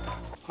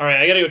 All right,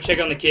 I gotta go check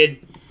on the kid.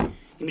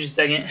 Give me just a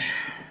second.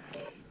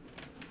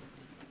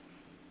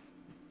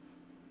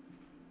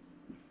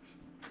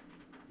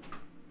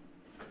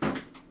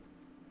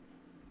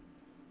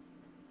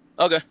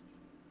 Okay.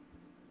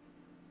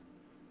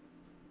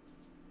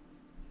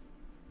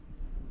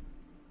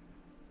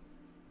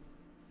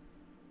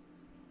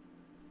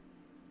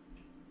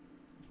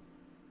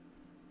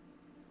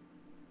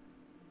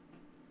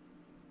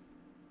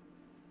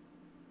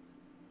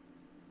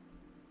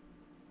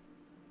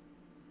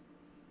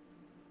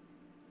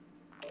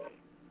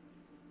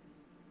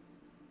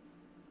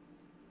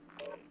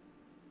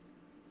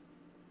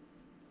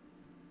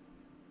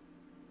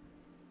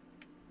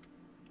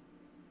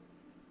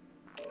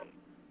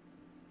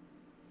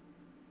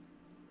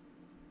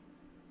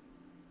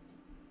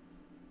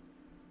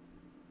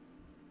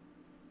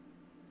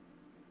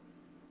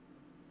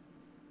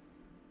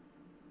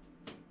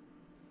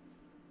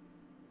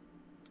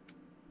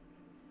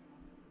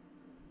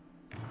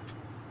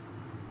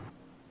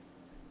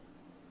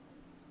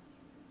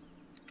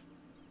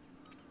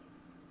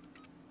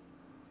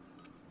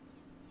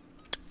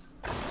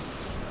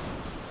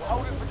 We're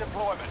holding for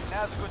deployment.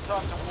 Now's a good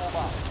time to warm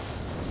up.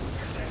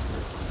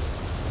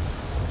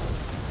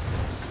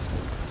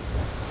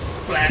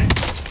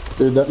 Splat.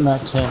 Dude, that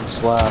Mac 10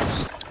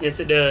 slaps. Yes,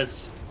 it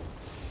does.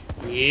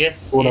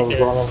 Yes, What I it was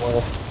running does.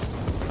 with.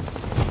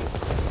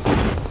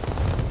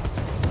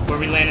 Where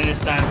we landing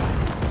this time?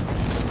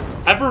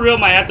 I for real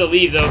might have to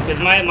leave though, because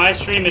my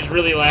stream is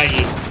really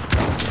laggy.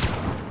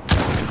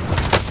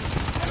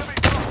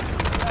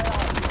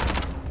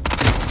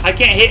 I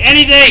can't hit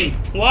anything!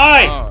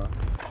 Why? Oh.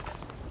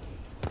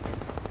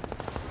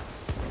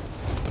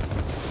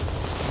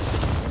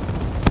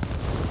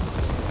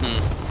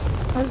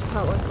 I just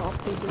felt like off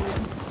the dude.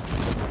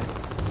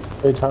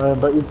 Hey, Ty, I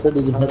bet you could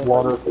even hit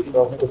water if you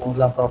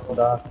jump off and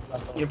die.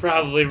 You're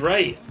probably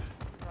right.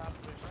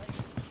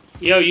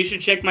 Yo, you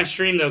should check my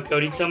stream though,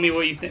 Cody. Tell me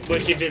what you think.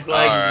 What if it's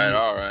laggy?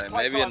 Alright.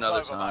 Maybe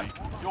another time.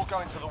 You're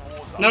going to the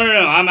war zone.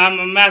 No.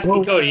 I'm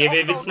asking Cody.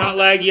 If it's not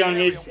laggy on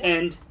his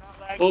end,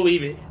 we'll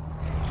leave it.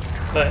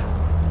 But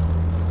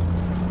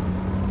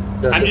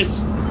I'm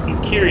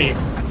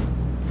curious.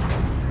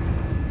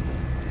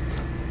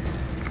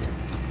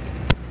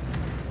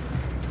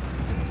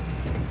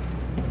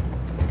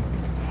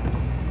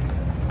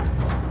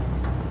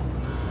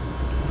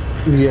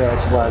 Yeah,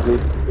 it's laggy.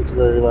 It's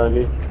very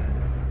laggy.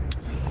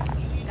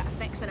 Got a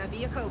fix in a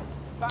vehicle.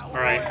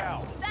 Alright.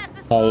 That's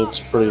the It's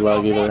pretty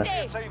laggy there.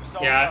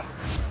 Yeah.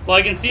 Well,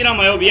 I can see it on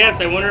my OBS.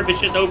 I wonder if it's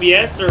just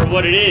OBS or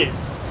what it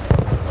is.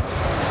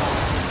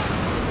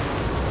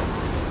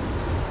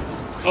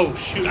 Oh,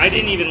 shoot. I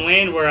didn't even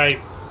land where I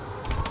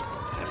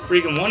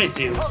freaking wanted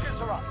to.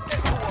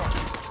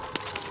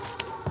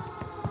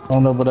 Oh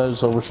no, but I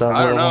just overshot.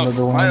 I don't where wanted to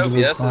know. My land.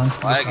 OBS is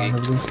Fine.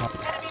 laggy.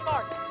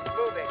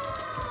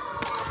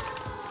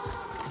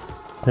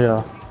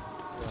 Yeah.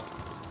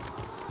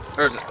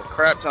 There's a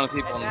crap ton of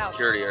people in the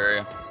security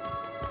area.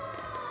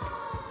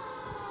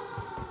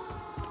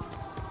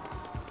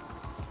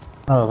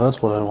 Oh, that's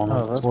what I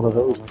wanted. That's what I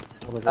those.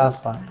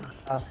 Pathfinder.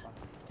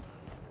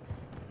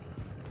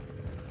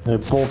 Hey,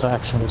 bolt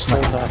action.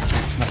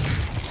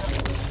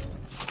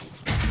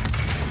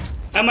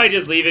 I might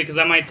just leave it because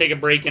I might take a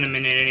break in a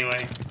minute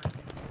anyway.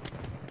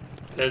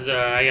 Because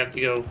I got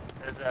to go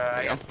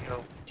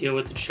deal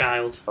with the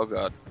child. Oh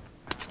god.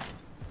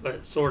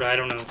 But sorta, I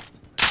don't know.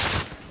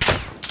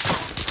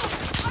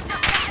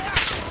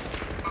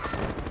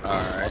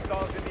 Alright.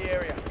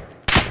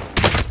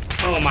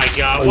 Oh my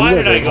god, why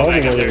did I go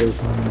back up there?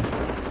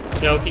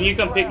 Yo, can you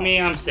come pick me?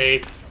 I'm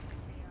safe.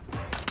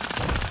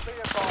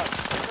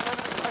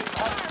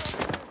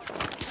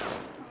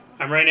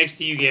 I'm right next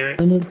to you,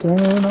 Garrett. I'm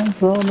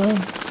coming.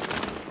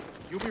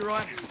 You'll be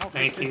right.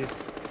 Thank you.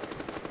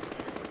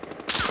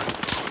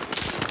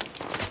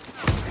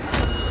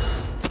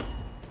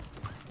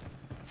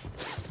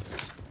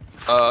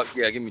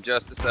 Yeah, give me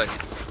just a second.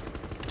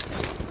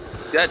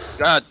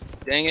 God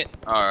dang it.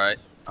 Alright.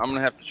 I'm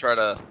gonna have to try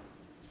to...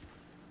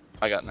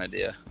 I got an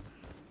idea.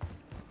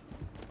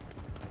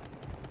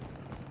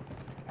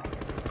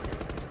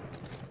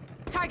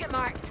 target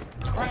marked.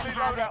 Friendly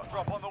loadout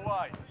drop on the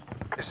way.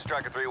 This is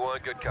Striker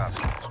 3-1, good copy.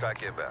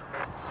 Strike inbound.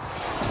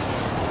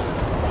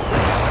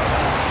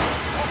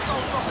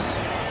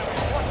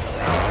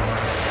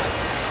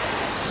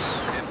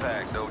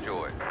 Impact, no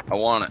joy. I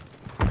want it.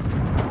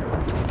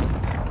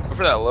 Go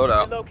for that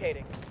loadout.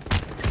 Relocating.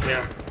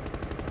 Yeah.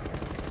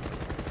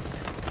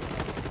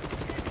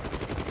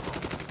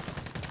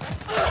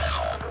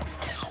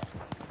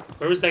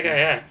 Where was that guy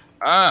at?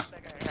 Ah!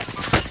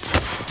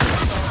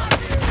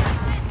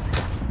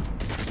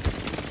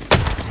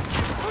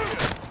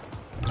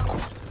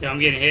 Yeah, I'm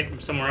getting hit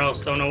from somewhere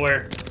else. Don't know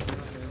where.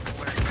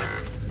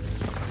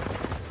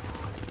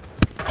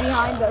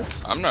 Behind us.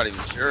 I'm not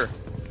even sure.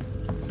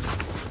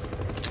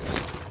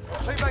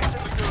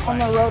 On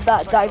the road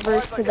that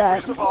diverts to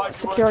that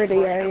security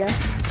area.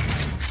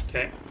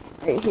 Okay.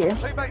 Right here.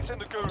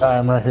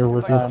 I'm right here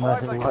with you.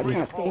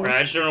 Can't be. Right,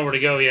 I just don't know where to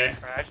go yet.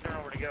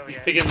 He's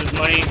picking up this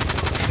money.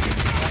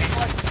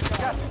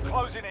 Gas is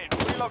closing in.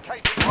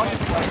 Relocating on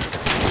its way.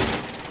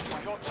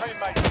 Your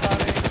teammates down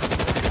in.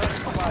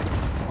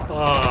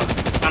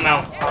 I'm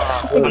out.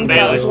 I'm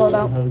bailing.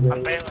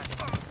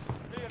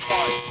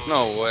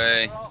 No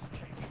way.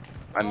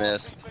 I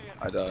missed.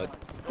 I died.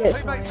 Yes,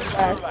 Teammates in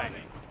back. gulag.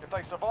 If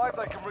they survive,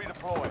 they can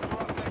redeploy.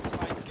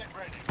 Get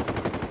ready.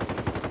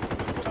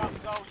 Good up,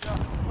 soldier.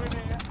 We're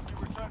here. You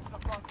return to the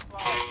front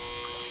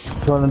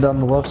line. Running down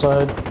the left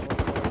side. You're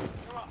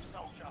up,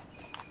 soldier.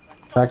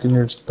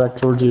 Back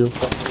towards you.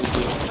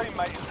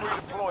 Teammate is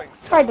redeploying.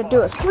 Tried to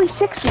do a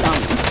 360 on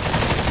me.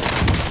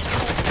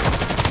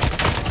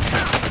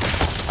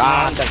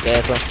 I'm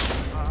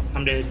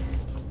dead.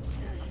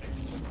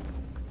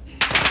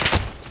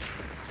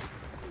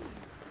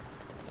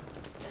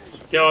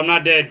 Yo, I'm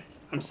not dead.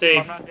 I'm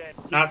safe.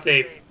 Not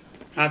safe.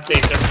 Not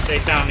safe. They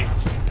found me.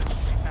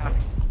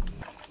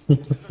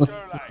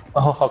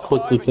 Oh, how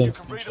quickly Surviving, things you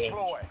can can change.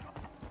 redeploy.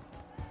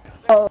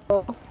 Oh.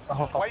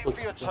 Wait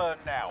for your turn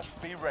now.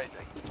 Be ready.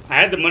 I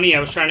had the money. I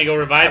was trying to go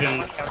revive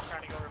him.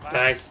 But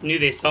I knew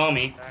they saw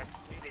me.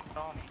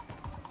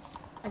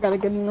 I gotta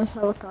get in this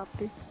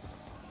helicopter.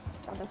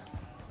 Gotta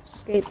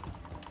escape.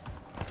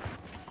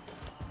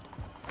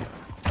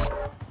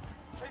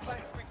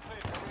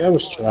 That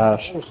was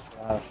trash.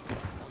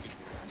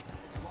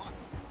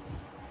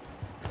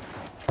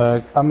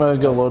 I'm gonna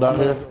go load out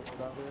here.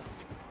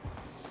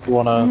 You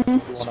wanna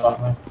spot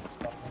me?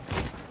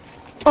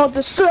 I'll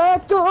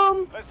distract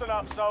them! Listen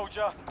up,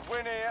 soldier.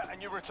 Win here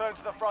and you return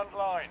to the front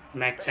line.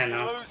 Mac But 10 if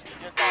you now. lose,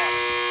 you're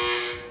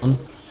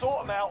done.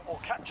 Sort them out or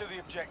capture the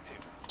objective.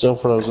 Still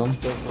frozen.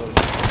 There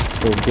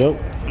we go.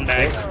 I'm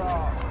back.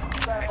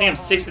 I think I'm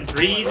 6-3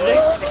 today.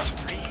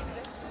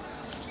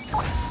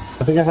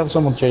 I think I have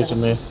someone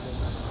chasing me.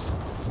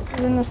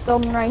 He's in this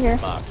building right here.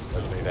 Mark,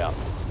 let's move out.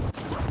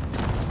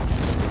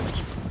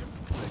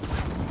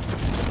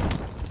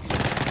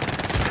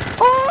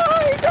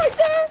 Oh, he's right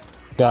there!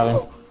 Got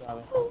him.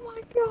 Oh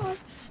my god.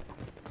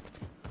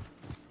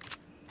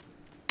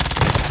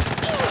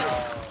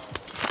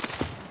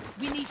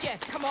 We need you.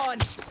 Come on.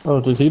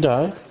 Oh, did he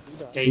die?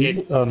 Yeah, you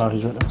did. Oh no,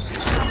 he's right next.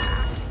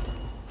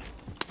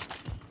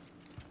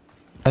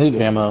 I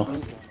need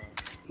ammo.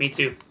 Me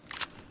too.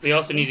 We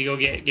also need to go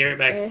get Garrett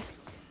back. Okay.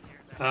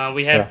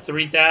 We have Yeah.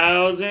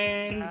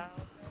 3,000.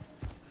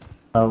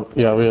 Oh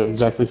yeah, we have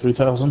exactly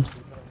 3,000.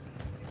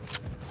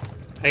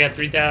 I got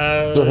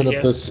 3,000. Go hit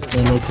up this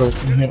ammo crate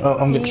in here. Oh,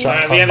 I'm getting shot.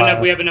 Alright, we have enough.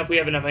 We have enough. We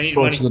have enough. I need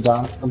Towards money. the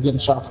dot. I'm getting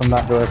shot from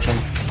that direction.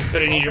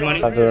 Could I need your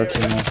money? That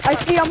direction. Yeah. I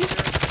see him.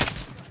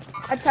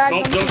 I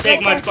tagged him. Don't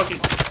take my fucking.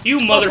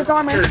 You Focus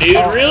on me. motherfucker,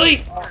 dude.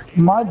 Really?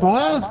 My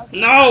bad.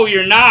 No,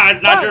 you're not.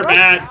 It's not Oh, your rush-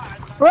 bad.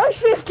 Rush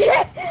this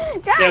kid!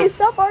 Guys, Yo.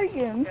 stop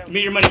arguing. Give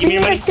me your money. Give me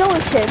We your need to money. kill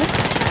this kid.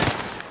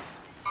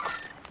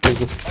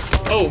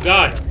 Oh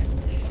God.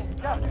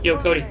 Yo,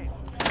 Cody.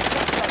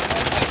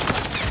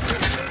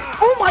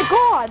 Oh my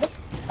god!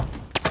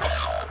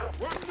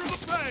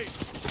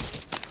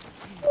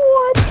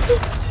 What?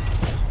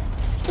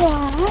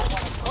 What?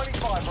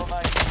 25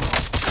 remain.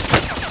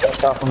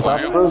 Shot from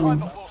top of the room.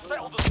 We'll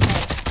settle the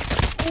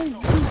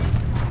score.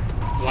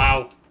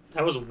 Wow,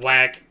 that was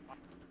whack.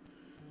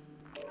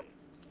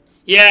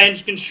 Yeah, in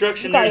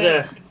construction, there's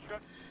a.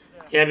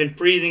 Yeah, I've been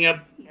freezing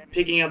up,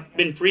 picking up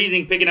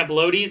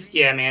loadies.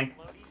 Yeah, man.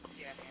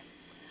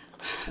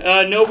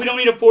 No, we don't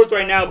need a fourth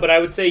right now, but I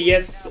would say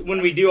yes.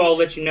 When we do, I'll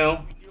let you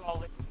know.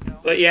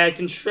 But yeah,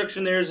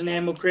 construction, there's an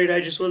ammo crate.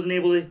 I just wasn't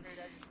able to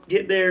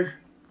get there.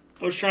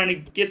 I was trying to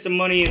get some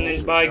money and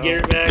then buy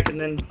Garrett back and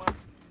then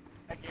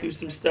do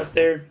some stuff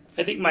there.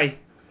 I think my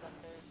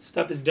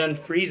stuff is done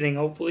freezing,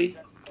 hopefully.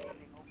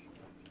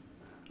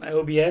 My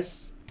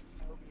OBS.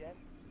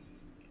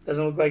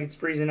 Doesn't look like it's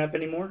freezing up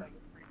anymore.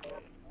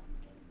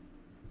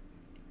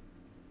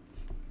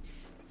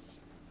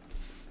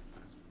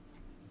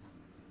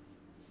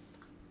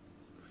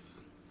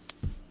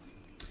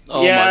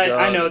 Oh Yeah, my God,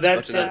 I know. it's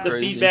That's fucking the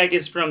crazy. feedback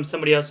is from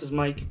somebody else's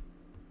mic.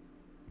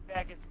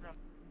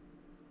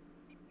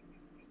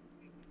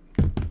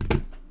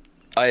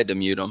 I had to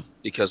mute him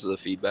because of the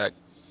feedback.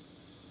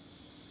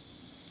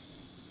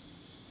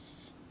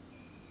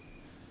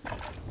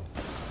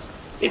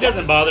 It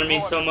doesn't bother me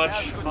so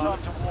much.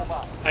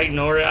 I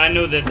ignore it. I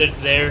know that it's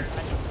there,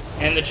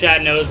 and the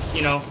chat knows.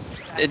 You know.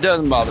 It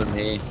doesn't bother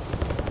me.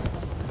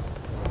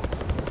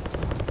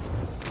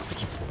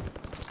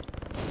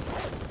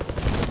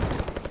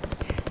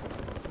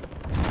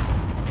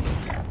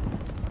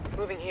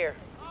 Moving here.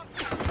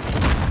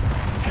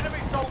 Enemy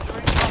soldier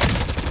incoming.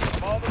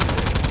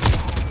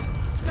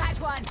 Scratch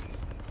one.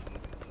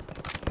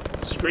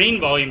 Screen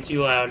volume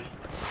too loud.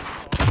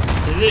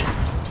 Is it?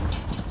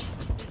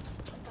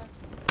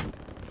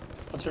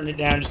 I'll turn it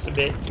down just a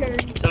bit.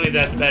 Tell me if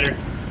that's better.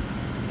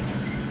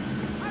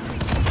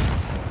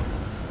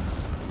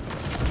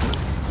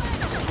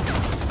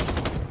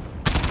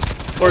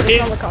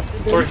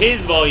 Or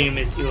his volume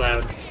is too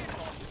loud.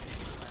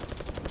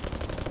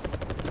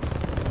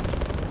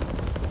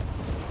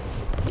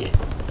 Yeah.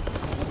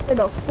 In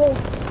a full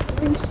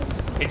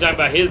 360. You talking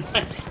about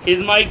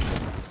his mic?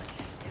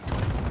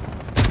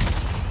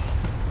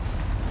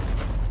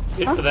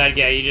 Good for that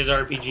guy. He just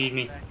RPG'd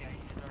me.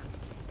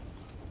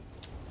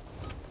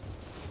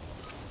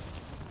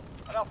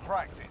 Enough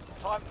practice.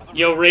 Time for the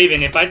Yo,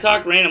 Raven, if I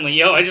talk randomly,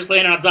 yo, I just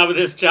landed on top of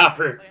this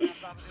chopper.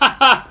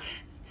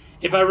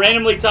 If I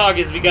randomly talk,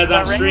 it's because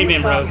I'm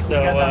streaming, bro. So,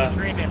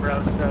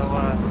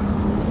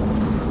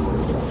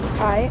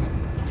 Alright.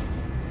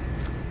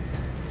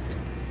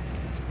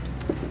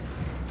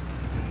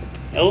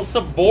 El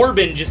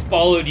Suburban just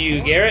followed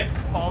you, Garrett.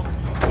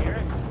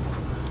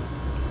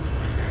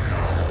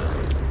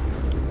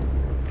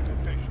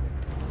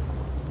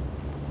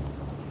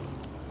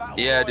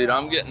 Yeah, dude,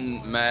 I'm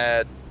getting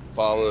mad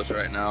follows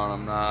right now, and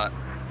I'm not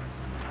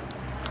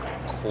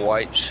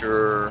quite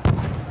sure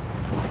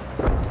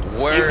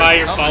where. You buy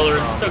your it's coming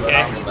followers, from, it's but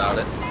okay. I'm about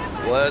it.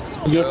 Let's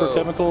You go go. for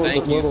chemical, is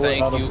Thank it you, little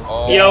thank out of- you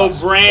all. Yo, Yeah.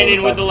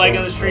 Brandon with the like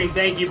on the stream.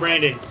 Thank you,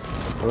 Brandon.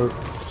 enemy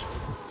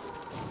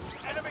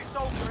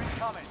soldier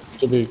incoming.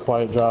 Should be a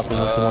quiet drop and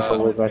we can work our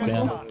way back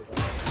in.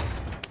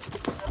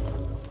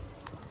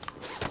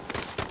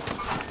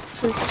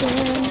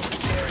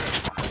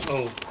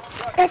 Oh,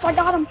 Yes, I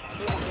got him.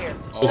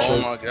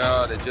 Oh my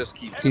God, it just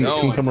keeps Can you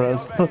going. come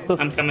res?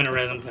 I'm coming to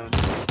res. I'm coming.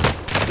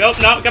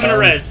 Nope, not coming to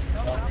res.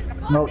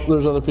 Nope,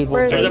 there's other people.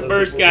 Where is There's a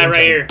burst guy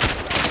right here.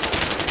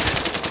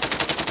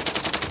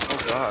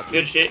 Oh God.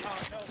 Good shit.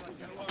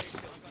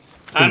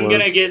 I'm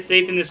gonna get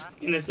safe in this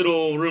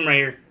little room right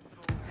here.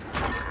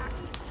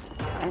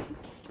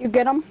 You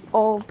get him?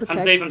 I'll protect. I'm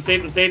safe. I'm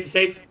safe. I'm safe. I'm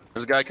safe.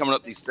 There's a guy coming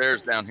up these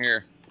stairs down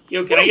here.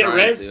 Yo, can I get a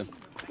Trying res,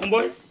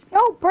 homeboys?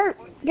 Yo, Bert,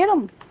 get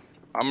him.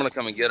 I'm gonna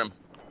come and get him.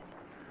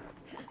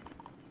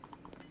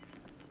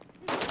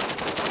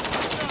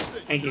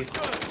 Thank you.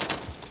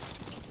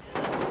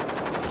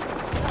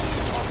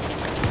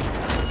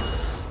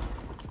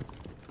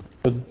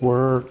 Good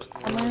work.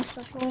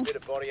 Bit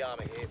of body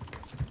armor here.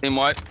 Team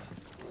White.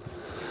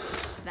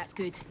 That's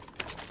good.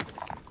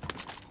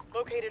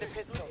 Located a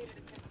pistol.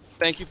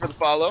 Thank you for the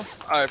follow.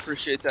 I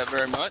appreciate that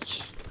very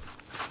much.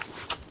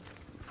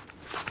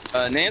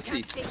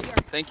 Nancy,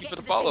 thank you for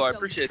the follow. I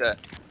appreciate that.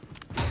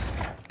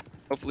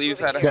 Hopefully you've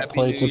had a Got happy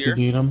plates new if you year.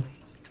 need them.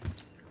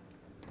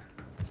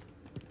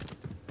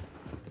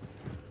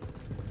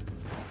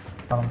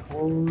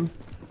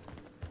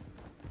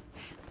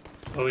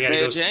 Oh, we gotta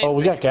Maya go. Jane, Oh,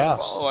 we thank got you for the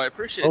gas. follow. I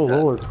appreciate Oh, that.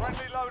 Lord. Friendly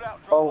loadout drop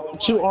Oh, on the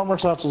 2 way. armor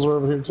satchels are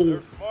over here,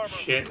 too.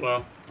 Shit,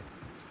 well.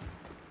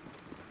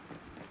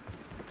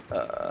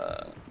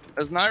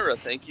 Asnaira,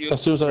 thank you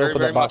As soon as I very, opened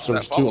very that box, much there for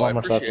was that 2 follow. I armor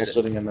appreciate satchels it.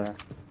 sitting in there.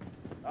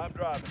 I'm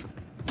driving.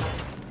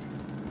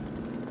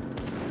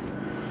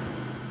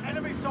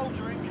 Enemy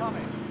soldier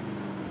incoming.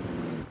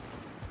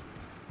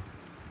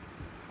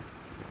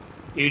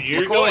 Dude,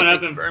 you're McCoy, going up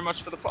thank you and... very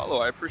much for the follow.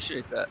 I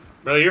appreciate that.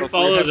 Bro, your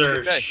Hopefully you're follows having a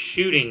are good day.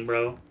 shooting,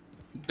 bro.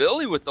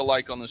 Billy with the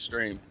like on the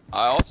stream.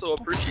 I also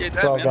appreciate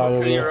that, Tall man. guy over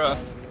Hopefully there. you're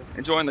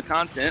enjoying the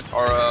content.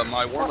 Or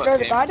my warm-up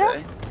there's a game guy there?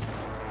 today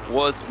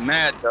was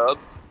Mad Dubs.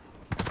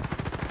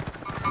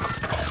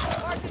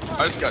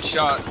 I just got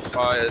shot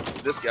by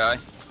this guy.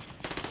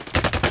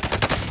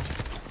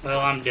 Well,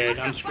 I'm dead.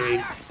 I'm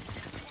screwed.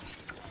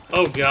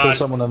 Oh, There's God.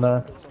 someone in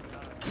there.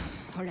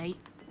 All right.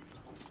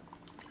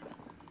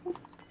 I'm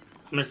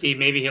gonna see.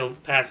 Maybe he'll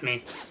pass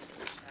me.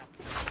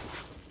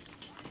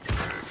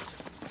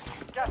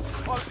 Gas is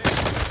closing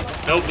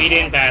in. Nope, he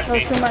didn't pass me.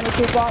 There's too many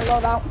people on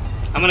loadout.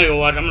 I'm gonna go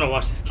watch. I'm gonna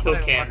watch this kill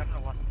cam.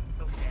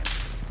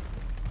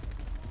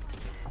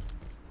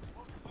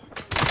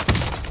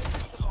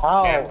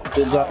 How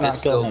did that It's not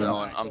still kill him?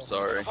 going. I'm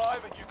sorry.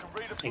 Survive and you can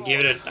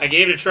redeploy. I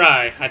gave it a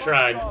try. I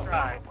tried.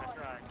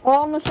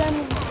 All on the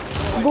same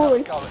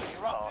bully. Go at you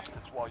bastards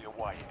while you're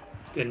waiting.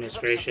 Goodness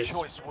Some gracious.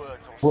 choice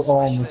words We're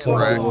all in the especially same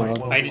Correct.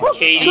 world. My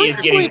KD is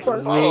getting Oh,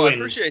 I ruined.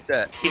 appreciate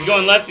that. He's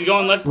going left. He's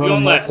going left. He's Running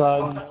going left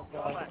left. side.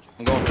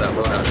 I'm going for that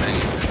loadout. Dang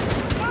it.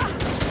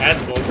 That's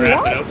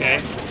bullcrap, but okay.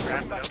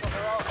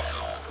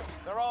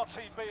 They're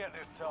RTB at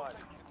this time.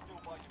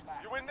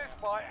 You win this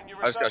fight and you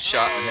I just got return to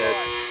shot in the head.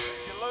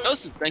 If you lose,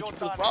 Joseph, thank you you're for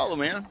the done follow,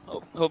 here. man.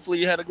 Hopefully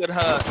you had a good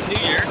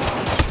New Year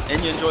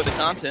and you enjoyed the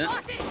content.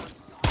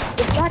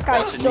 If that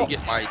guy's Watching still... me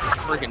get my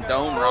freaking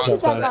dome wrong.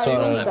 It's okay, That it's guy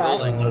alright. is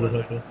that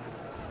building.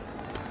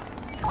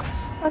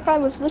 That guy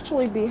was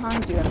literally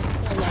behind you.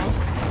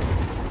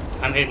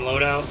 I'm hitting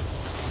loadout.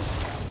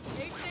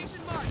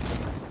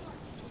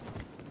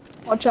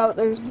 Watch out,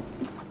 there's...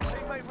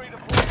 Teammate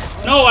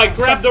redeployed. No, I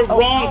grabbed the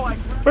wrong.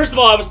 First of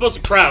all, I was supposed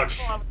to crouch.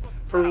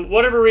 For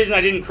whatever reason,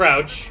 I didn't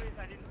crouch.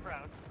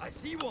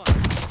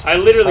 I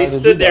literally Did you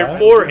stood there die?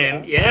 for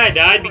him. Yeah, I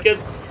died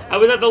because I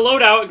was at the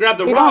loadout. I grabbed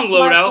the He wrong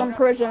got sniped from loadout.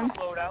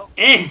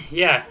 prison.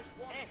 Yeah.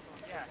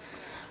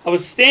 I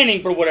was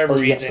standing for whatever Oh,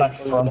 you got reason.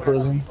 sniped from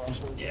prison?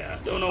 Yeah,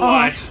 don't know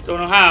why. Don't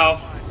know how.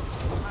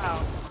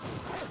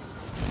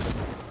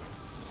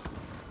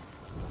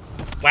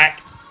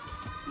 Whack.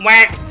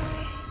 Whack.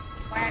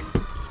 Whack.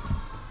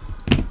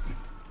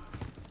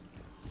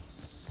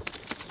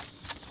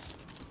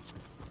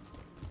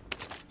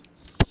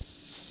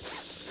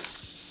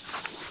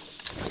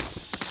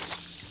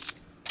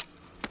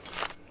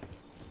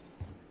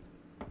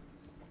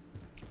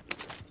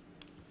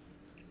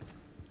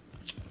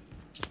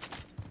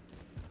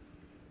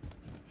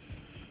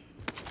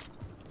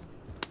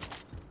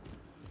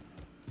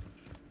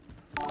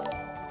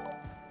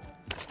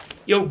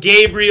 Yo,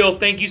 Gabriel,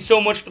 thank you so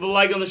much for the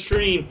like on the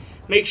stream.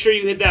 Make sure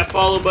you hit that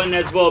follow button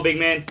as well, big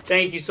man.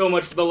 Thank you so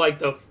much for the like,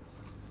 though.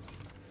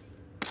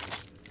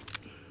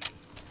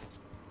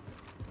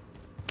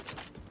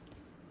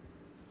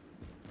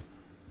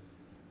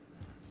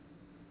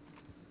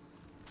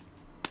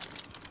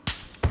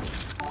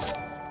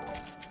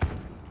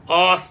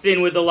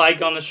 Austin with the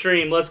like on the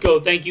stream. Let's go.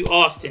 Thank you,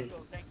 Austin.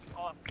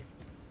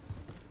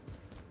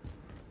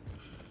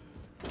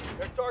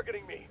 They're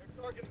targeting me.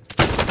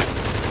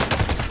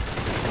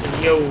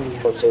 Yo. Of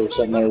course, they were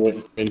sitting there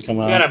waiting for me to come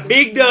We out. got a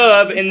big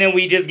dub, and then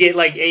we just get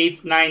like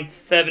 8th, 9th,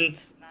 7th,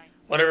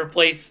 whatever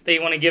place they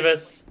want to give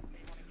us.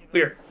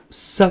 We're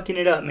sucking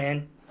it up,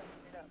 man.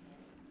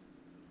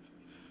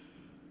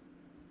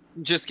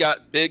 Just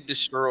got big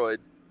destroyed.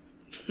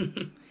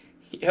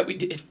 Yeah, we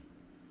did.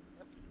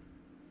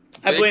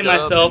 I Big blame dub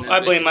myself. and then I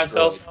big blame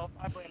destroyed. myself.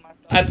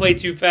 I play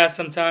too fast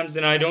sometimes,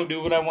 and I don't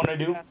do what I want to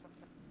do.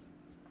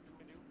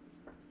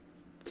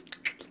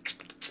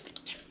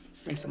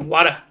 Drink some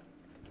water.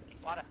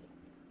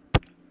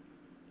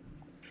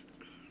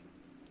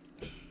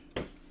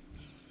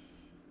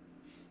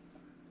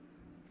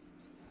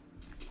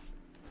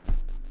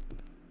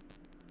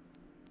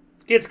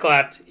 Gets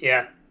clapped.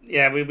 Yeah.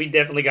 Yeah, we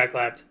definitely got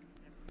clapped.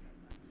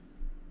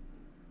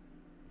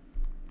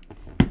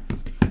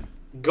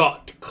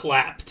 Got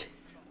clapped.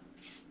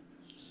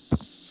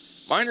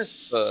 Minus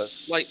the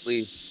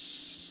slightly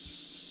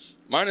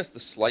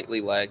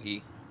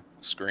laggy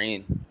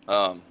screen.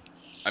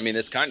 I mean,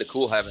 it's kind of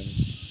cool having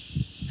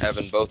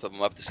having both of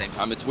them up at the same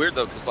time. It's weird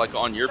though, because like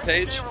on your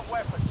page,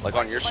 like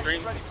on your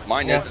stream,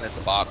 mine isn't at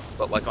the bottom,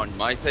 but like on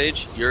my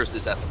page, yours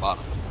is at the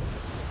bottom.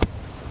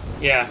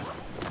 Yeah.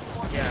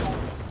 Yeah.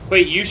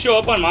 Wait, you show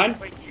up on mine?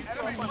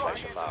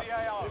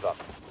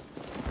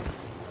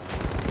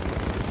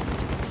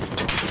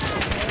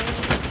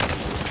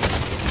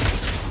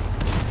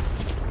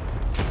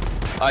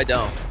 I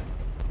don't.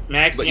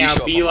 Maxing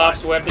out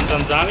B-Lops weapons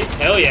on zombies?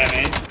 Hell yeah,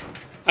 man.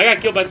 I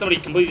got killed by somebody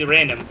completely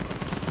random.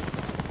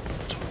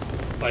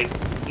 Like,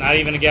 not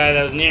even a guy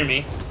that was near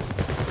me.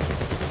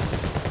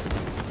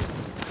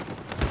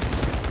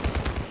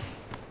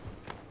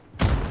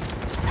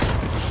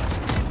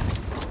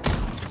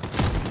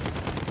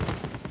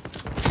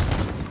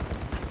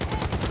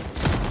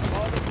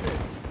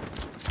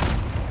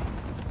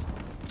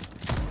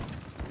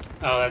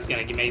 Oh, that's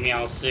gonna make me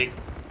all sick.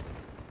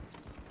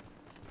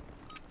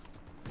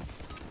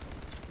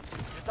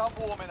 You're done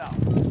warming up.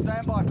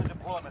 Stand by for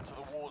deployment to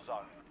the war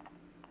zone.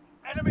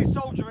 Enemy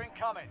soldier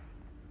incoming.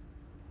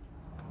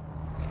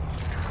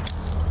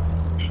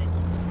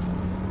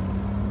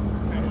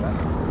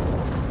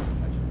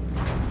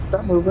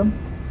 Stop moving.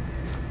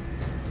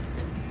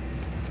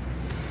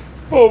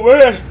 Oh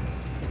man.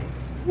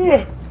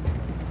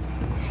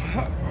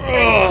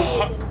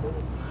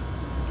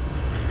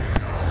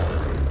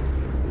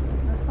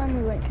 Last time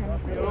we went kind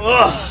of crazy.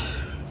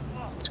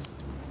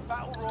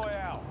 Battle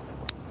Royale.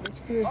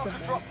 HQ is Mark the the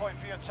drop best. point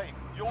for your team.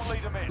 You'll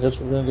lead them in. That's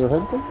what we're gonna go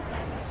ahead for.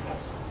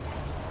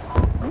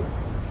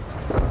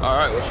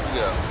 Alright, where should we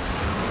go?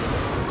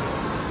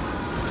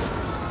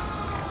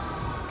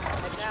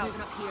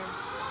 Moving up here.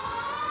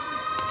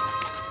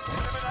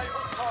 Eliminate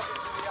all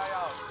targets in the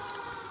AO.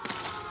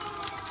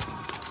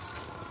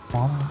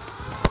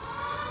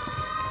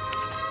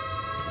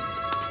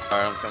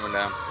 Alright, I'm coming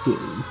down.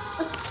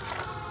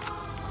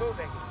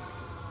 Moving.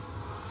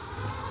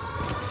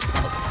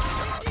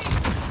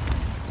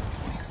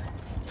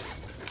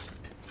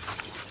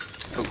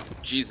 Oh,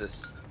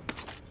 Jesus.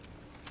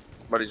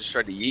 Somebody just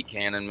tried to yeet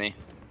cannon me.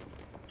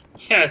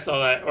 Yeah, I saw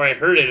that. Or I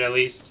heard it, at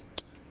least.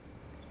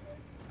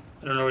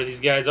 I don't know where these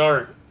guys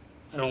are.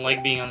 I don't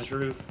like being on this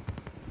roof.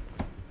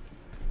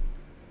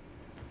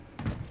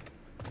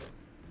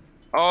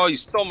 Oh, you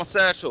stole my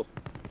satchel.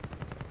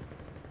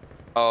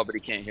 Oh, but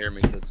he can't hear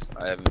me because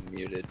I have him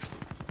muted.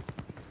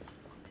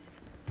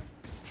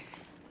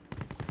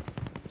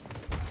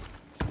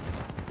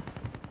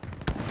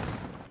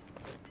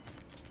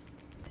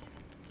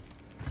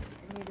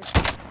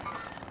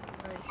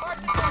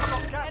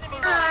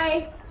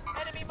 Hi.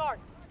 Enemy mark.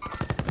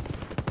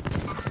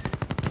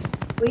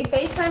 We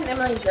FaceTimed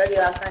Emily and Jody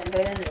last night and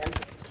they didn't answer.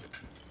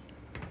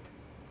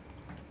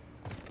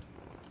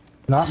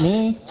 Not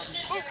me.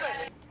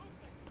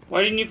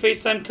 Why didn't you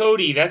FaceTime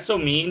Cody? That's so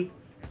mean.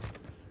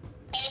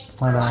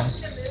 Hold on. Enemy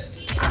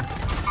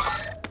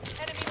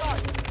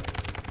mark.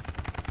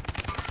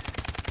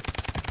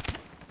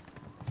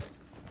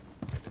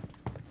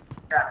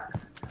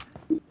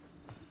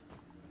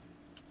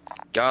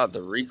 God,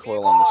 the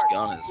recoil on this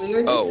gun is. We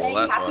were just Oh, well, saying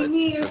that's Happy why it's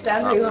New Year because to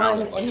it's not everyone,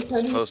 mounted like and it was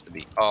Cody- supposed to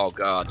be. Oh,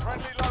 God.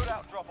 Friendly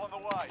loadout drop on the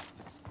way.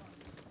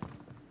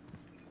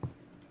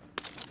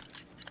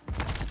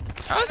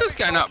 How is this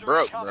guy not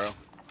broke, bro?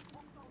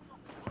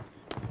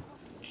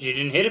 You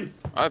didn't hit him.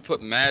 I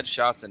put mad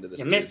shots into this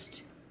You dude.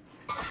 missed.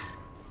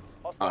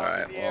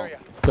 Alright, well,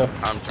 Go.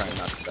 I'm trying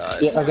not to die.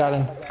 Yeah, I got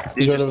him.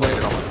 He You go just to the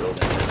landed on my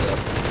building.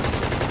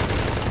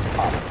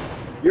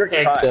 You're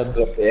Heck. cut,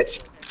 little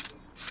bitch.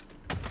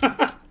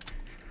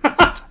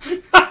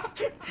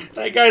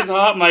 That guy's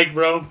hot mic,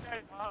 bro.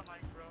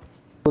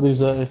 What do you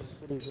say?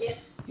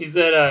 He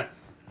said,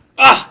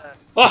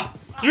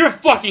 you're a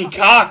fucking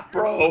cock,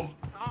 bro.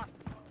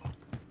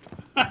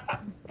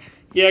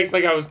 He acts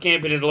like I was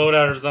camping his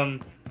loadout or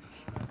something.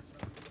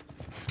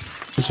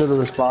 You should have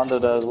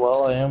responded as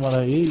well. I am what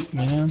I eat,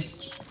 man.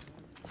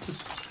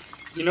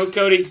 You know,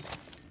 Cody,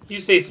 you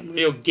say some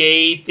real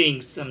gay things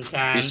You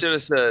sometimes. should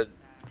have said.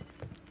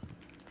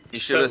 You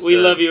should have But said. we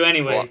love you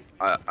anyway.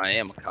 Well, I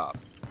am a cop.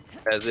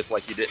 As if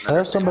like you didn't. I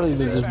have somebody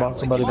that just bought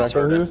somebody back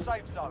over here.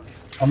 Safe zone.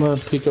 I'm gonna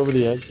peek over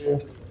the edge here.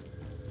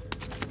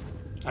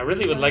 I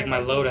really would like my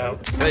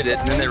loadout. They did,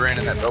 and then they ran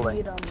in that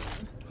building.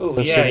 Oh,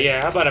 Let's yeah, see.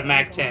 yeah. How about a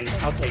MAC 10?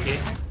 I'll take it.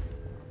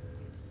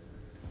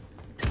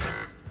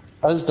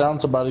 I just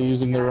downed somebody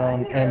using their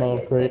own ammo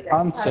crate.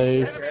 I'm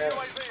safe. Enemy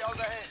UAV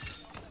overhead.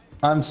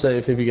 I'm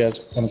safe if you guys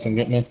want to come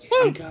get me.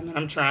 I'm coming.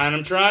 I'm trying.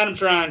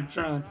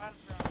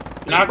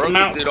 Knock Broke him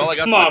this out. dude, all I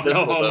got Come is my off. No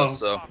pistol, homo. though,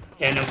 so.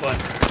 Yeah, no fun.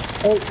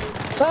 Oh,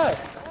 Ty!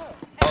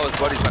 Oh, his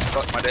buddy's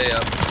fucked my day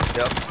up.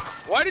 Yep.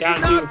 Why did Down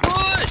you not two.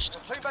 push?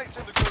 Teammates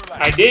in the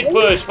gulag. I did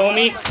push,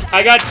 homie.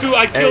 I got two.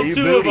 I killed you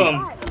two of booty.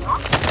 them.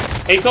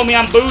 They told me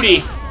I'm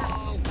booty.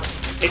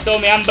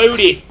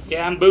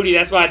 Yeah, I'm booty.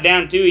 That's why I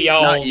downed two of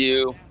y'all. Not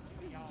you.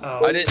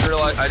 Oh. I didn't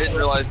realize.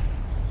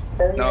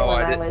 No,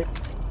 I didn't.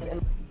 You're in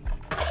the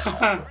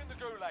gulag.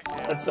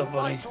 That's so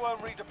funny. Fight to earn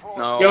redeployment.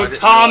 No. I Yo, didn't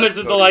Thomas realize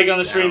with the Cody like was on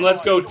the stream. down.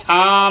 Let's go,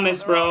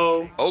 Thomas,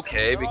 bro.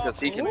 Okay, because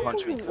he can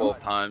punch me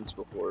 12 times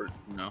before,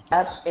 you know.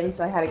 Up, and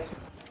so I had to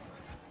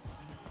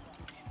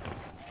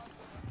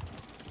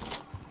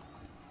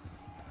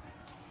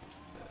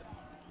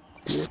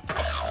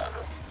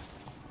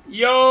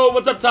Yo,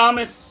 what's up,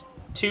 Thomas?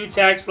 2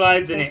 tack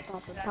slides in it.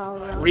 Stop the power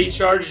round.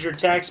 Recharges your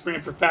tack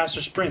sprint for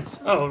faster sprints.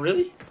 Oh,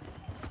 really?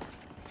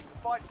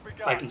 Fight's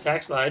begun. I can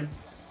tack slide.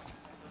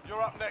 You're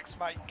up next,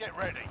 mate. Get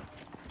ready.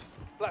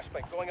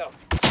 Flashbang going up.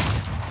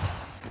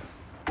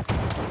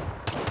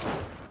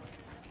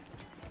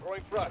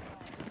 Throwing front.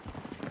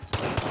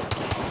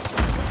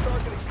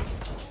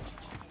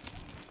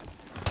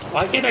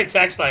 Why can't I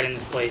tack slide in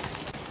this place?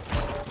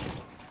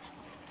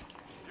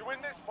 You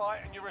win this fight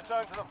and you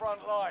return to the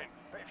front line.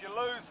 But if you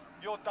lose,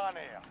 you're done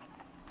here.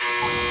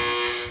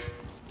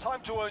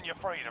 Time to earn your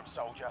freedom,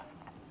 soldier.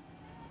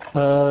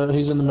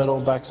 He's in the middle,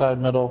 backside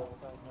middle.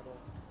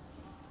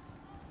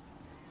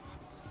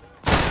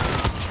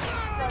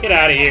 Get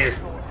out of here.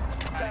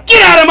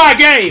 Get out of my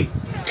game!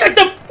 Get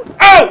the...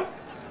 Oh!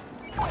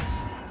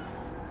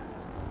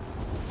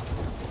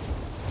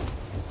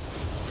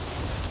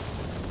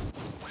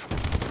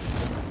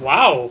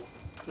 Wow.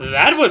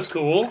 That was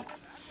cool.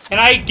 And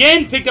I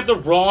again picked up the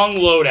wrong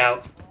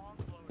loadout.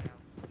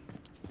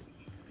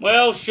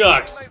 Well,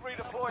 shucks.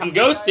 I'm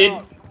ghosted.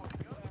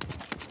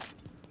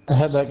 I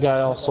had that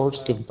guy all sorts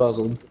of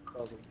puzzled.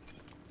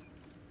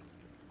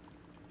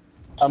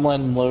 I'm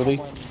landing Lodi.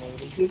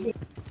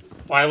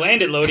 Well, I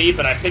landed Lodi,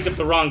 but I picked up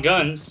the wrong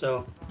guns,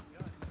 so...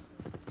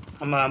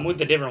 I'm with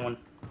the different one.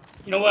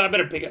 You know what? I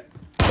better pick it.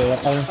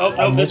 Yeah, Oh,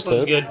 no, this missed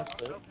one's it. good.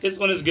 This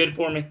one is good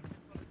for me.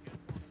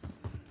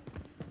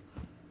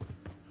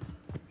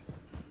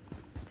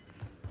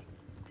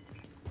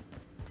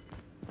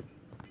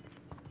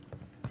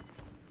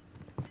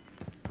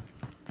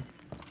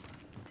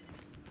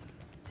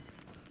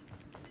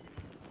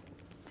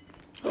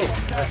 Oh,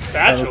 a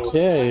satchel.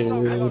 Okay.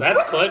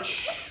 That's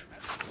clutch.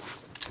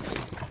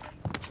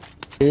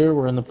 Here,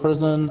 we're in the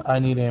prison. I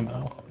need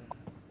ammo.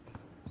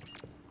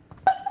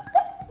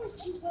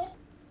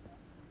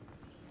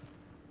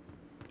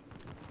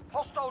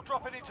 Hostile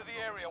dropping into the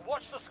area.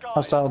 Watch the skies.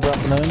 Hostile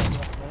dropping in.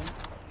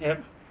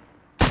 Yep.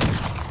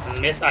 I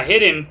missed. I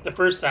hit him the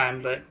first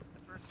time, but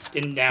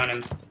didn't down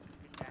him.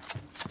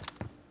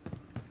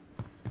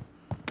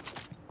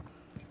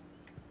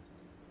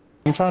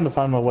 I'm trying to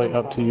find my way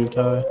up to you,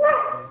 Ty.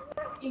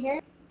 You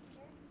hear?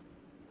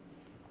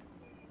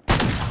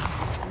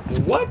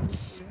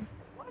 What?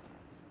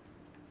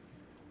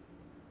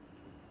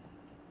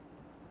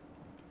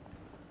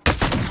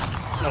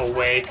 No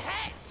way.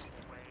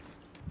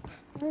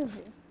 Where is he?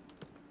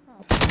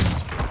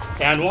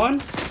 Down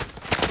 1.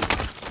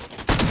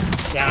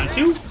 Down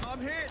 2.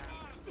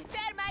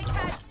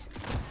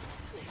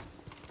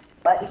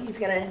 What he's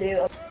gonna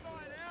do?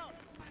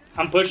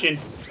 I'm pushing.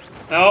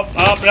 Nope,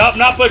 nope, nope,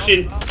 not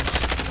pushing.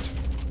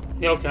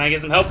 Yo, can I get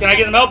some help? Can I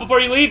get some help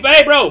before you leave?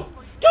 Hey, bro!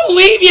 Don't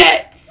leave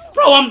yet!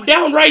 Bro, I'm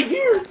down right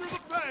here!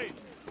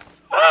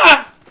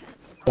 Ah!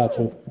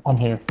 Gotcha. I'm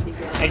here.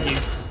 Thank you.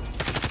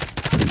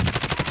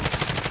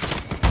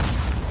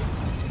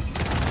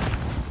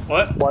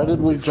 What? Why did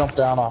we jump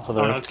down off of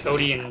I there? don't know,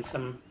 Cody and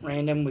some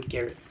random with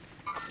Garrett.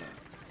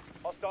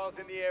 Hostiles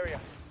in the area.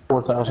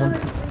 4,000.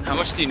 How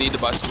much do you need to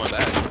buy someone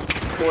back?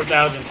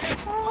 4,000.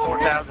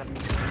 4,000.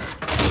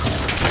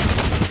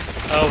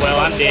 Oh, well,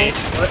 I'm dead.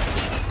 What?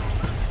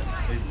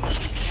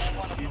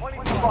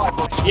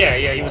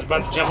 Yeah, he was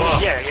about to jump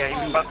off. Yeah, he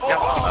was about to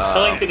jump off.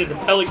 Pellington is a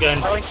pellet gun.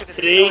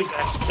 Today,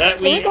 that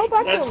Can we week, go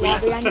back that's to the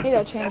lobby? I week. need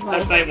to change my...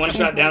 Last night, one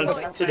shot down.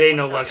 Today,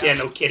 no luck. Yeah,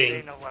 no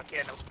kidding.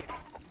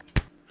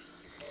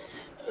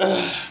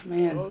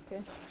 Man.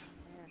 Okay.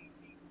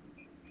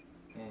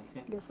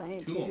 Guess I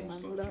ain't Who changing my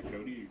almost load left up. you,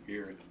 Cody or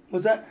Garrett?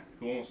 What's that?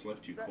 Who almost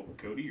left you,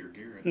 Cody or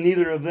Garrett?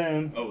 Neither of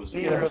them. Oh, it was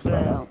Neither of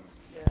them.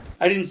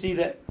 I didn't see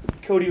that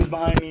Cody was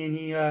behind me and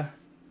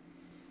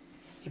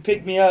he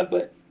picked me up,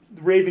 but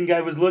the Raven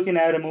guy was looking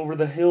at him over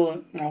the hill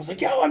and I was like,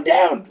 yo, I'm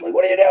down. Like,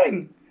 what are you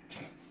doing?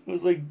 I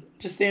was like,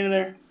 just standing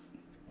there.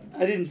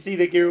 I didn't see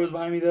that Garrett was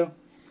behind me though.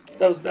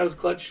 So that was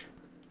clutch.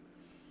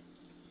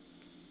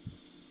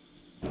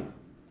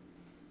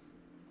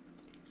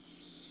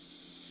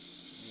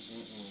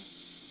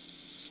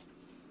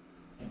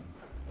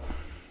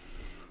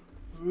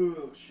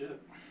 Oh,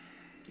 shit.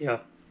 Yeah.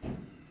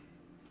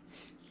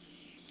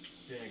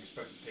 Didn't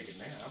expect to take a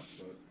nap,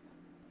 but...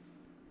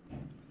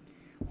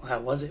 Well, how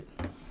was it?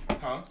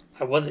 Huh?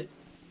 How was it?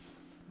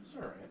 It's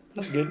alright.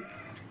 That's good.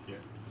 Yeah.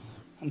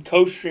 I'm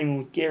co-streaming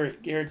with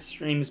Garrett. Garrett's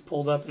stream is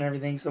pulled up and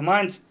everything, so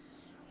mine's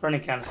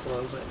running kind of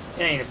slow, but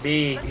it ain't a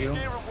big deal.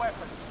 Gear and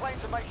weapons.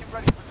 Planes are making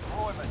ready for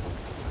deployment.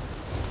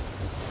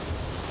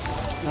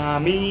 Nah, I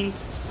mean...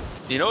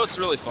 You know what's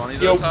really funny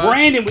though, Yo, Ty?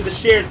 Brandon with the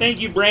share.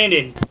 Thank you,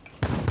 Brandon.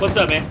 What's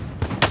up, man?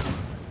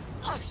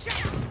 Oh, shit!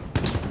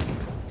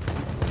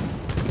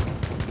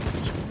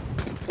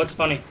 What's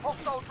funny?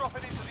 Hostile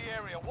dropping into the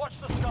area. Watch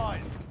the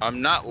skies.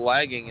 I'm not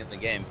lagging in the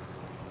game.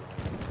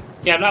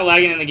 Yeah, I'm not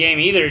lagging in the game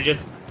either.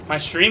 Just my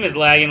stream is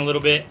lagging a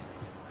little bit.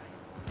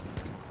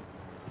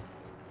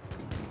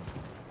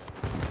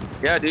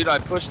 Yeah, dude, I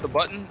pushed the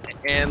button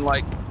and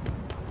like,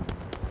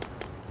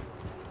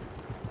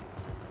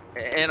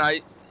 and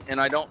I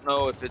don't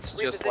know if it's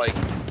just like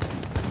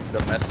the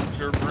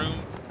messenger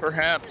room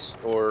perhaps,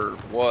 or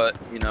what?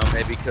 You know,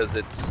 maybe because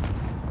it's.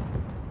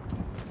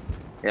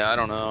 Yeah, I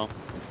don't know.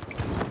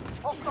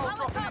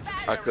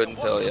 I couldn't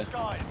tell you.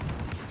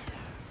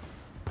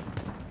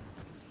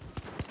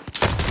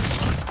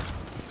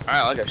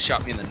 Alright, like I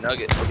shot me in the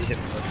nugget. What did he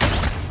hit me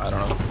with? I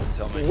don't know. Someone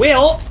tell me.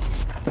 Will!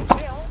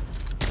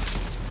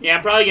 Yeah,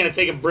 I'm probably gonna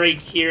take a break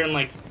here in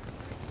like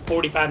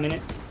 45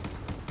 minutes.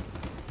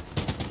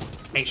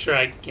 Make sure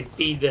I can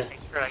feed the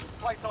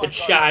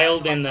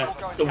child and the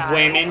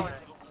women.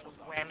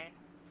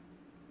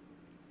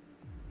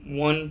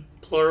 One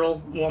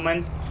plural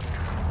woman.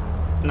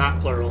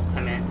 Not plural,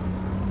 I meant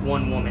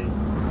one woman.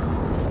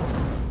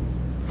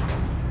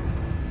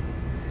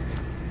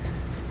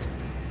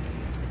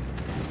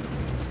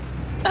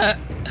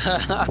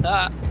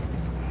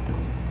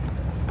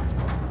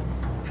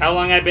 How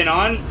long I've been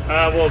on?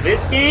 Well,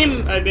 this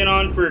game I've been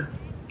on for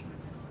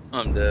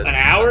I'm dead. an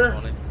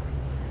hour,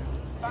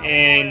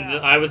 and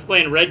I was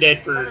playing Red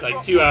Dead for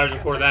like 2 hours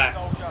before that.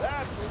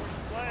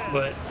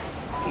 But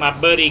my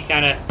buddy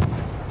kind of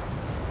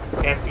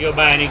has to go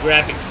buy a new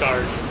graphics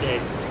card, he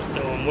said. So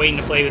I'm waiting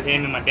to play with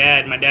him and my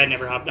dad. My dad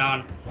never hopped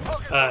on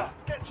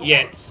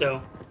yet,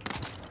 so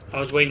I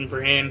was waiting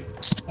for him.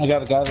 I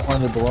got a guy that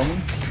landed below me.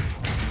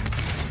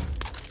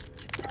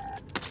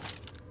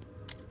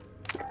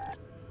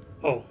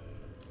 Oh.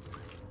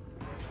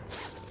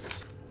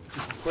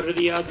 What are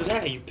the odds of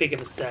that? You pick up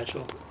a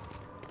satchel.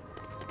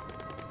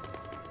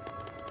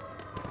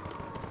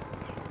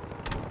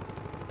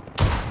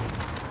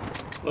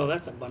 Well,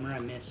 that's a bummer. I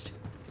missed.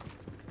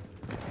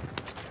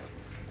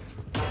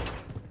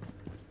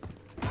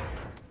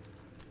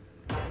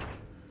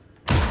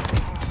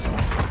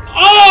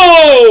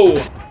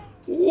 Oh!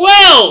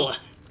 Well!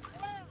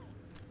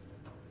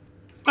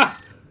 Huh.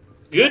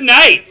 Good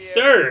night,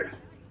 sir.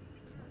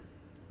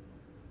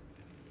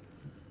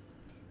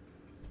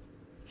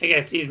 That guy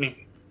sees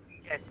me.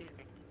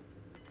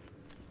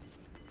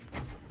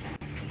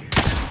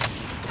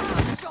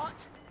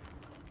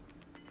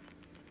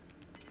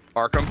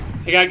 Arkham?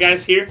 I got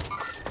guys here.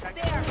 There, I've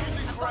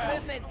got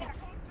movement.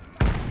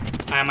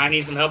 I might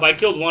need some help. I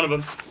killed one of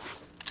them.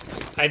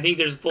 I think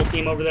there's a full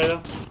team over there,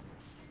 though.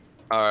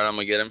 Alright, I'm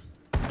gonna get him.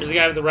 There's a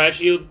guy with a riot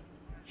shield,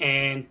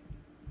 and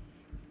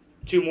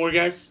 2 more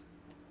guys.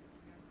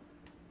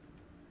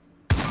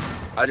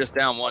 I just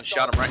downed one,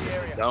 shot him right in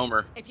the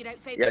domer.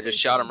 Yeah, just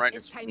shot him right in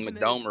the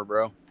domer,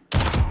 bro.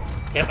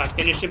 Yep, I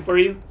finished him for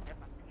you.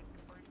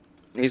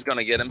 He's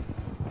gonna get him.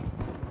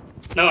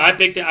 No, I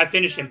picked it. I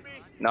finished him.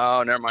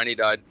 No, never mind, he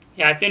died.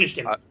 Yeah, I finished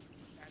him.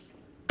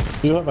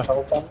 Do you have a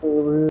helicopter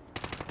over here?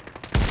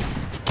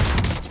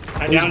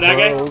 I downed that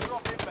guy.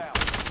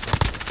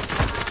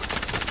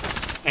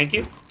 Thank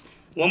you.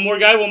 One more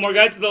guy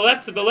to the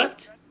left, to the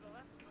left.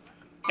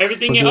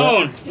 Everything you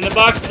own in the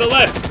box to the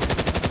left.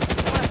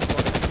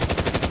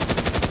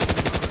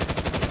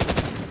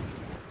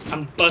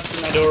 I'm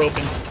busting that door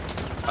open.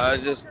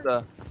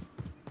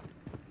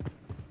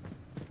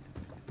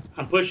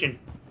 I'm pushing.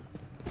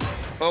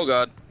 Oh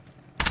god.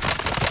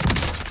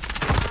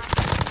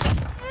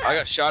 I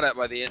got shot at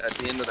by at the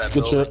end of that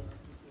building. Shit.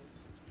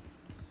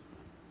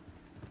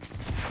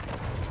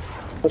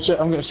 Oh shit,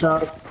 I'm getting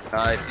shot.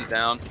 Nice, he's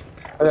down.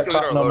 I got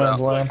caught in no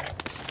man's land.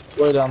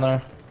 Way down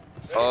there.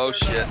 Oh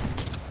shit.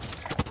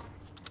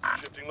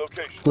 Shifting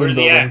location. Where's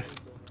he at?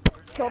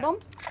 Killed him.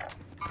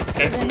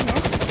 Okay. He's in here.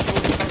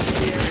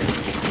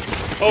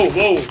 Oh,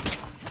 whoa.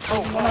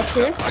 One up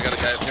here. I got a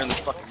guy up here in this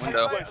fucking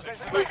window.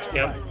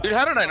 Yep. Dude,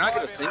 how did I not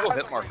get a single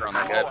hit marker on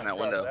that guy in that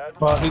window?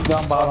 Well, he's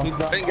down bottom.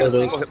 I didn't get a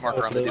single hit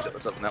marker on the dude that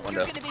was up in that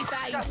window.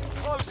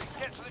 Closing.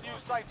 Get to the new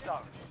safe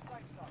zone.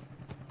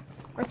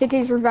 I think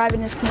he's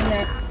reviving his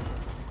teammate.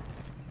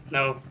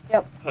 No.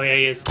 Yep. Oh, yeah,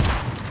 he is.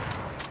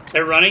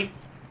 They're running.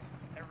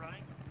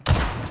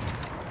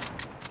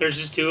 There's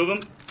just 2 of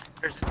them.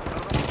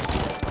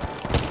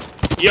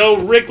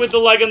 Yo, Rick with the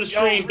like on the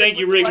stream. Thank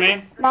you, Rick,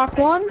 man. Knock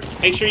one.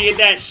 Make sure you hit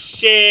that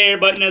share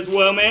button as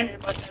well, man.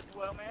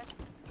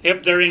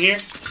 Yep, they're in here.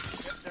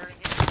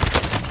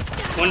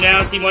 One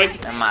down, team wipe.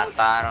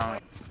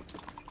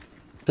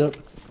 Yep.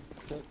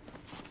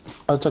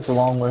 I took the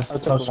long way.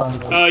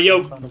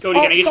 Yo, Cody,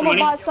 can I get some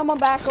money? Someone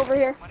back over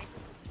here.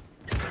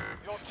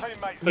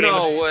 Cody,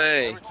 No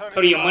way.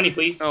 Cody, your money,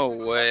 please. No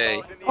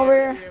way.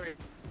 Over here.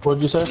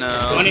 What'd you say?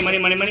 No.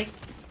 Money.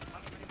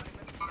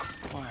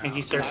 Thank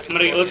you, sir.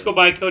 Let's go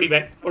buy Cody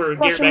back. Or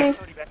Garrett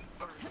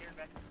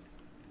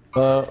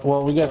back.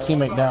 Well, we got a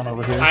teammate down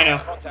over here. I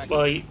know.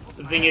 Well,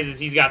 the thing is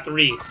he's got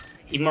 3.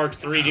 He marked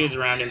 3 dudes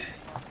around him.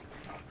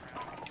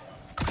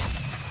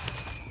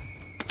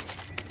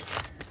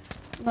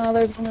 No,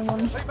 there's only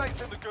one.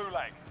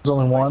 There's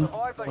only one.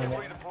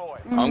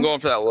 I'm going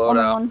for that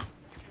loadout.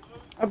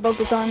 Our boat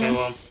is on Okay, him.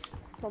 well,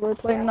 Probably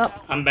playing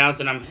up. I'm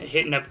bouncing. I'm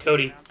hitting up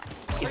Cody.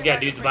 He's got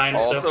dudes buying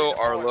him. Also,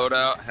 our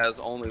loadout has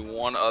only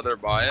one other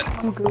buy it.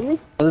 I'm gooey.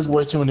 There's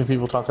way too many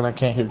people talking. I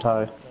can't hear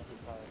Ty.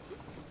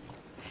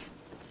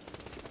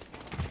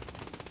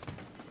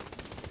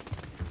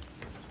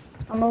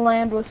 I'm gonna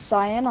land with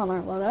Cyan on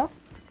our loadout.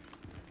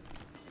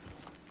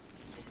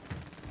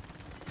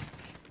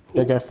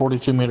 That guy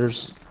 42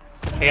 meters.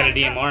 I got a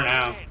DMR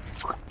now.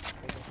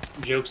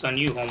 Joke's on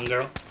you,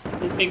 homegirl.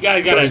 This big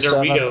guy got a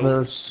 37,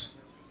 Dorito.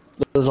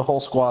 there's a whole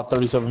squad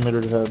 37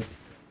 meters ahead.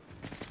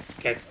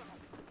 Okay.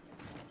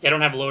 Yeah, I don't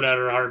have loadout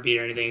or heartbeat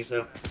or anything,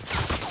 so.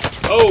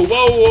 Oh,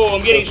 whoa, whoa,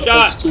 I'm getting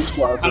shot. Two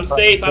squads. I'm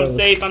safe, I'm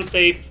safe, I'm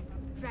safe.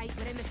 Right,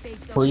 we're in the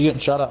safe zone. Where are you getting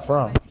shot at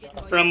from?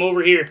 From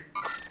over here.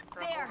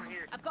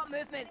 There, I've got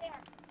movement.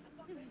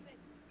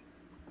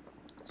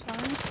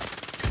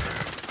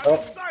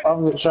 Oh,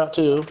 I'm getting shot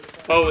too.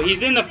 Oh,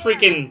 he's in the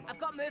freaking. I've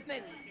got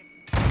movement.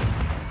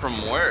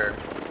 From where?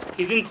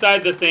 He's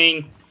inside the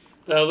thing.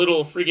 The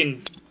little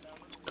freaking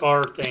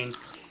car thing.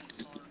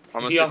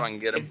 I'm gonna see if I can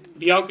get him.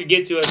 If y'all could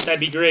get to us,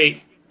 that'd be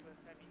great.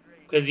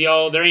 Because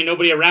there ain't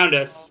nobody around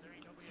us.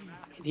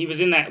 He was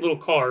in that little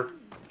car.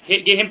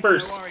 Get him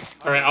first.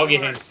 Alright, I'll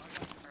get him.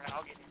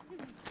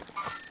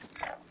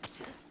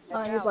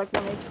 He's like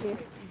 1 HP.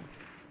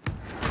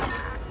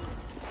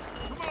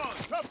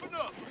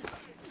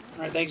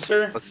 Alright, thanks,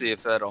 sir. Let's see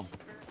if that'll.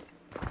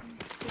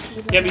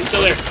 Yep, he's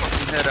still there.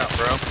 Head out,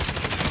 bro.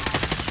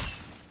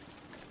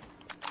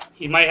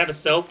 He might have a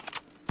self.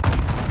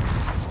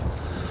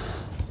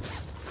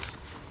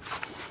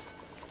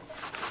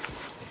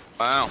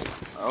 Wow.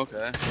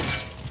 Okay.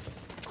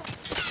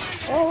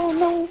 Oh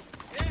no.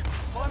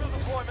 Final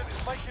deployment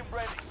is making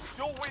ready.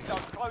 Your window's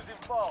closing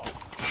fast.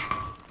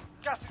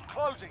 Gas is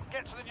closing.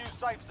 Get to the new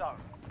safe zone.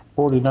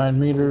 49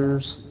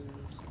 meters.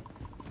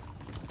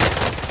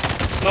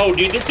 Oh,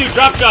 dude, this dude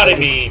drop shot at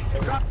me.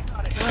 God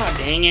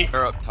dang it.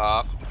 They're up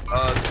top.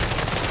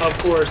 Of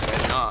course.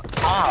 Maybe not.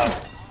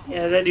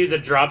 Yeah, that dude's a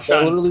drop That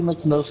shot. literally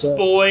makes no sense.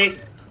 Boy.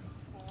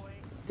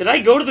 Did I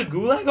go to the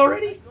gulag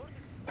already?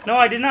 No,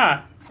 I did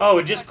not. Oh,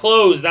 it just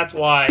closed. That's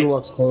why.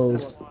 Gulag's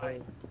closed.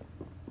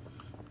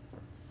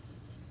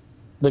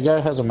 The guy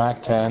has a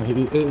MAC 10.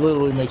 It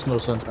literally makes no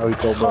sense how he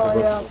killed both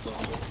of us.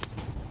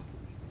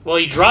 Well,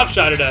 he drop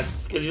shotted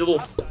us because he's a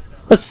little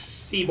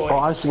pussy boy. Oh,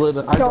 I slid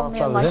it. I Killed dropped me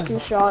shot in like at 2 him.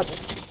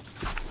 shots.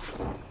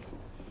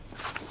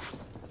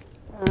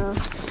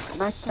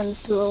 Mac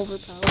 10's too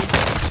overpowered.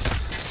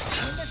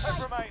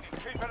 10 remaining.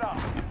 Keep it up.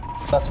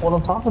 That's what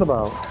I'm talking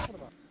about.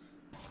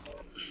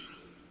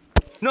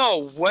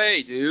 No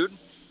way, dude.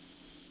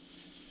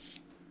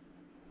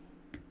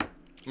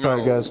 No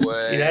Alright, guys.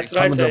 way. See, that's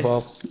what I I'm gonna said. jump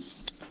off.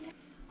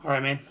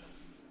 Alright, man.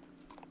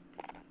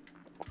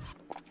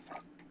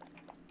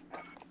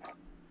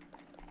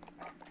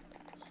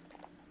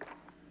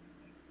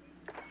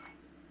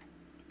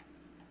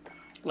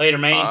 Later,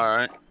 man. All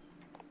right.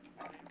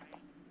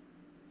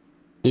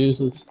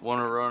 Jesus.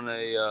 Wanna run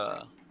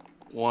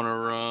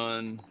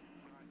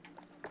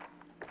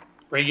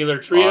Regular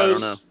trios. I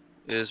don't know.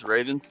 Is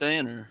Raven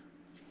staying or?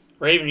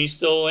 Raven, you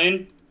still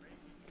in?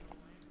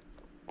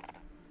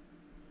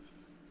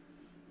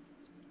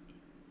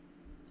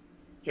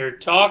 You're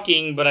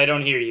talking, but I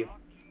don't hear you.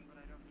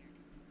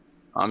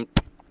 I'm.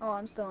 Oh,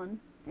 I'm still in.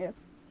 Yeah,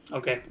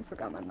 Okay. I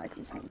forgot my mic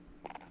was on.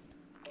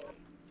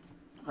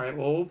 Alright,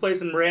 well, we'll play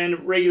some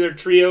regular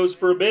trios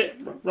for a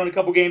bit. Run a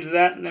couple games of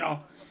that, and then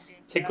I'll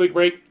take a quick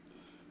break.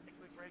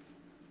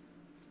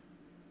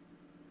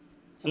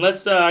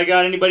 Unless I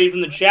got anybody from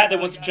the chat that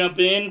wants to jump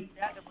in.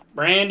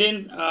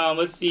 Brandon,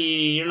 let's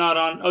see. You're not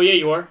on. Oh, yeah,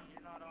 you are.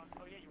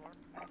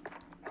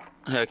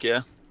 Heck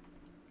yeah.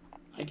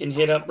 I can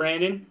hit up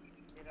Brandon.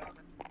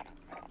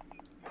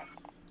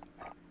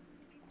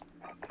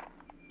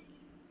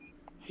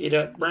 Hit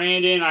up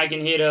Brandon. I can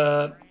hit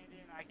up.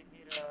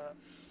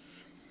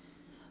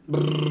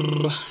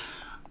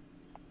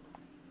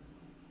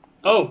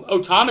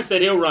 Oh, Thomas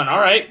said he'll run. All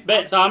right,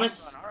 bet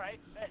Thomas.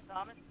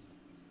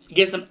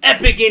 Get some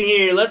Epic in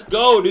here. Let's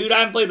go, dude. I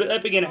haven't played with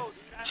Epic in a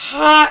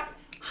hot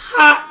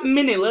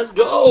minute. Let's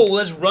go.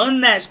 Let's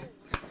run that.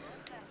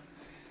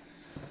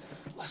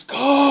 Let's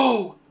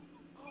go.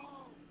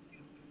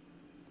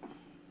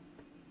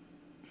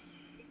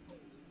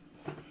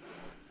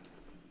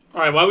 All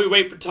right, while we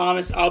wait for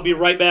Thomas, I'll be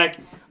right back.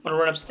 I'm going to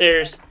run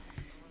upstairs.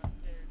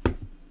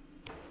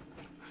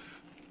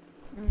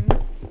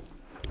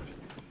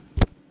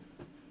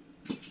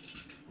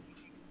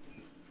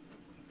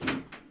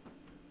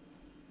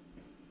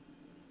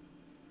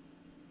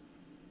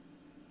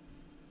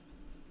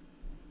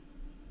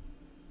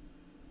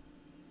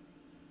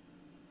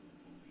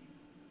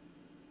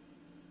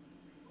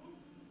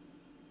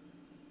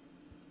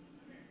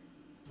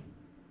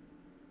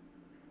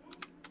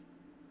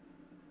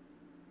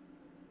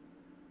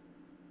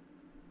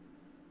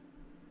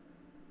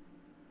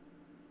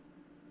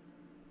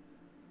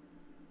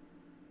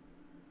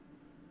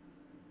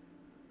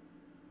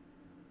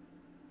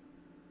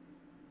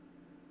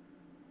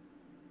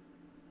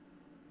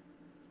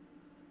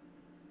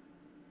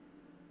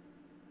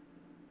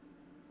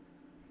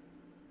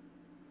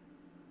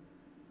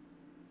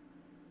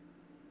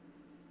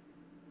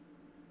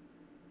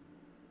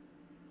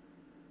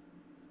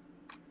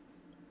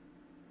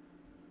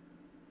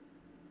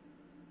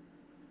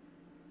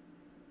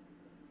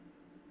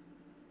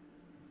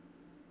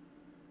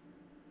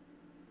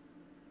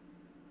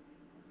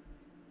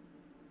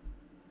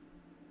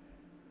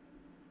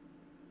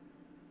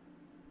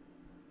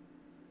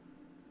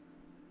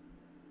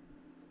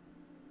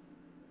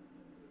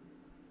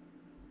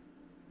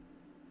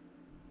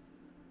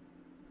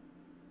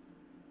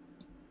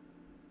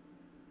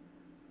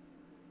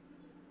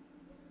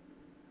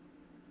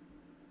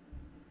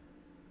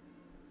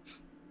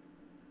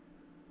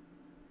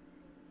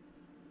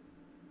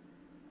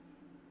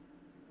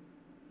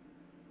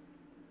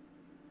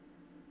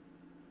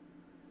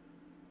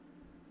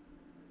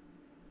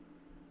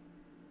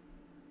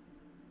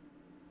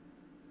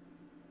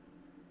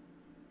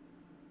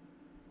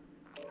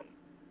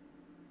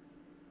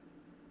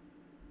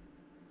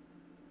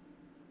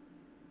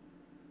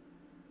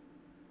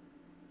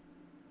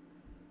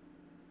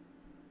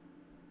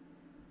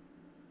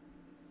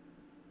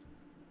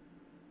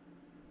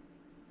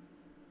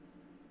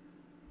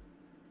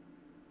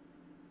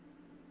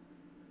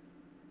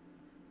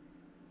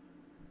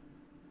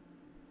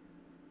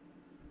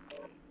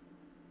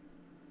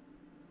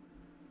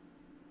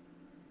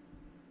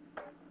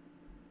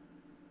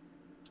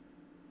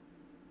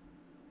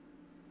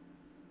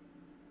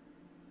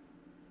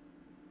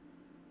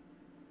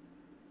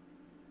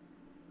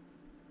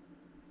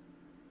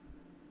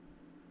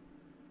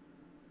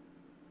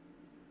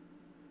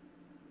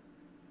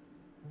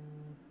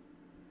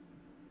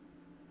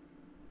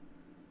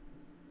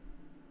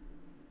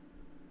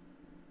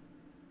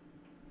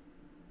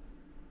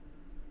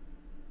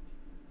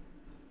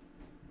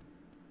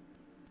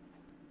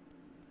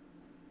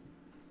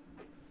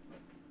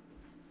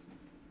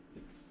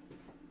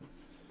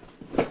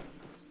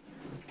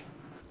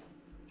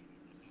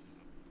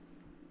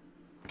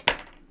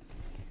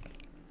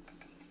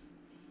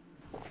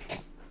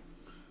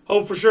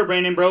 Oh, for sure,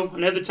 Brandon, bro.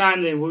 Another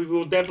time, then we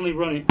will definitely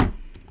run it.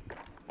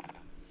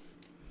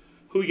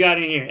 Who we got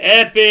in here?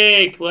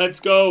 Epic.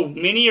 Let's go.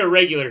 Mini or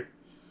regular?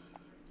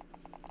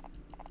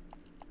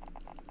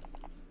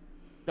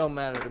 Don't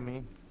matter to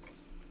me.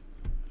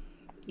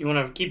 You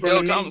want to keep running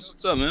Yo, mini? Thomas,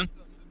 what's up, man?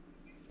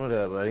 What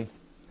up, buddy?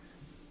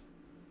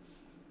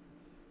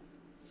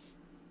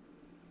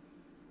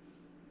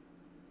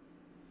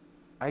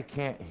 I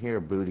can't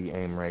hear Booty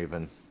Aim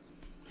Raven.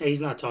 Hey,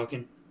 he's not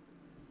talking.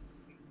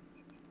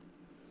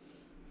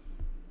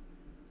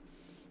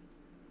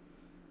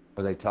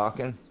 Are they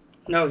talking?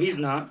 No, he's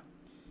not.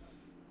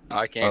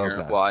 I can't hear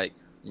him. Okay. Well,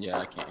 yeah,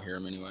 I can't hear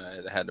him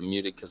anyway. I had to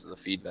mute it because of the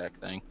feedback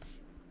thing.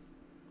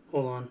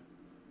 Hold on.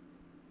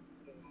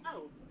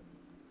 Oh,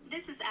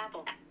 this is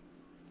Apple.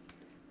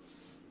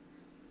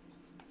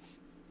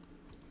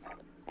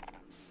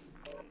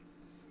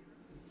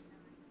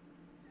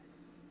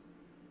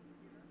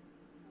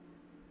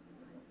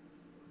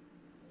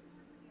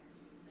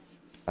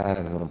 I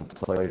haven't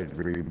played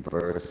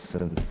Rebirth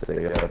since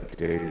they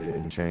updated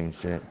and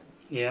changed it.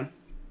 Yeah.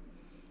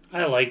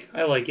 I like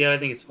it. I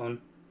think it's fun.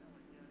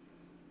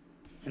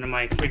 And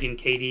my freaking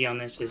KD on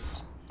this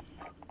is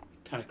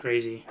kind of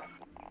crazy.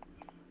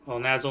 Well,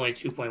 now it's only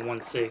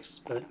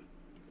 2.16, but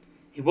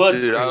it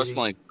was Dude, crazy. I was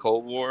playing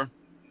Cold War.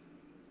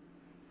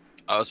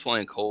 I was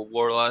playing Cold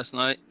War last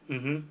night.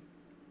 Mm-hmm.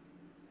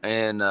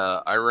 And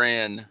I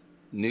ran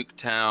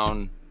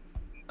Nuketown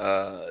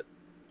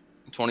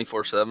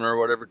 24/7 or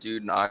whatever,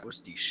 dude, and I was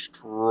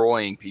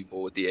destroying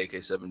people with the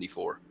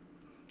AK-74.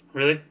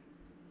 Really?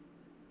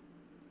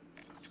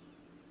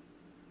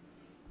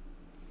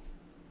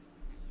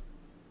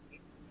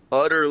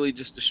 Utterly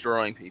just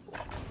destroying people.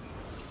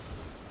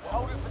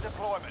 Hold it for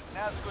deployment.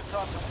 Now's a good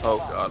time to Oh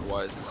god,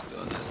 why is this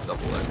doing this?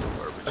 Double echo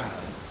garbage.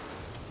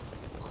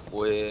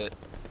 Quit.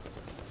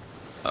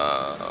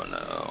 Oh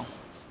no.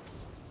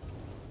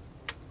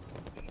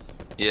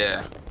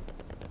 Yeah.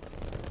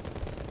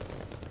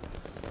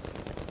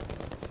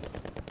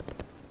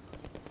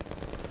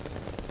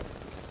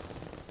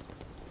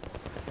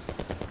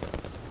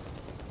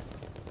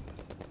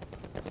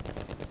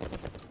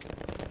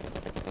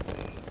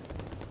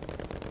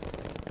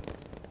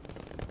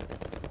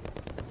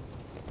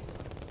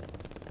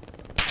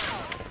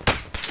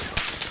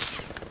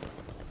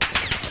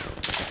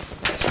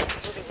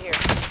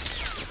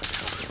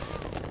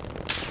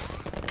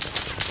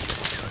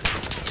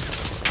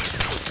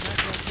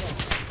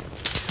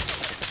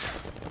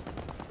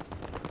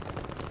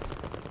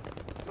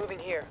 Moving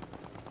here.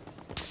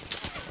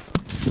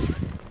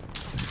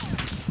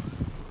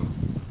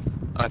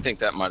 I think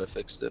that might have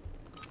fixed it.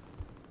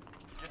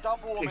 You're done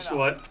warming Fix up.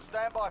 what?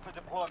 Stand by for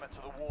deployment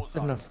to the war What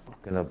zone. the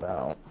fucking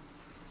about?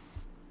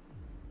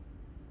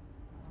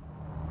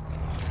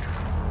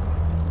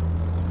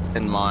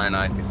 In mine,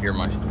 I could hear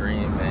my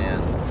stream,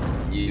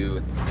 and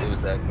it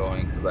was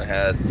echoing because I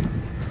had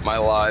my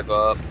live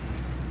up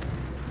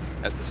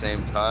at the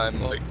same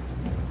time, like.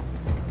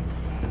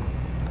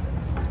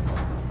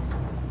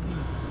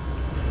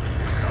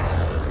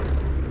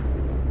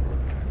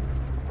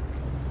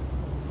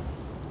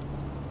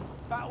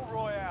 Battle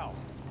Royale.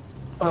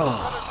 Oh.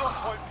 Got a drop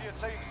point for your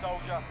team,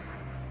 soldier.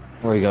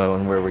 Where we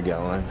going? Where we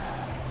going?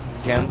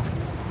 Kim?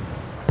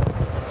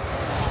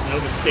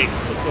 Nova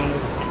 6. Let's go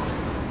Nova 6.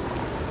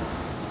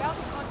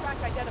 Bounty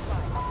contract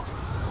identified.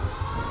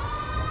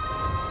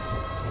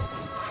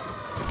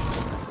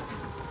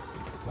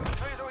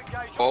 Clear to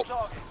engage Oh, on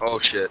target. oh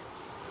shit.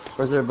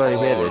 Where's everybody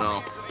Oh headed?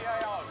 no. To the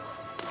AO.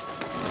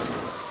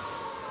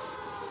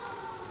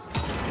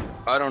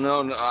 I don't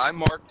know. No, I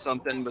marked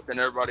something, but then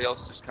everybody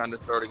else just kind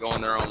of started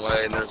going their own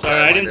way. And there's Sorry,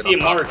 I didn't see a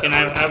mark, and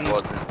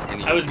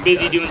I was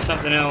busy doing. doing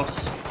something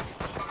else.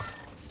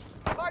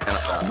 And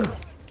I found it.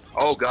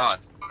 Oh god.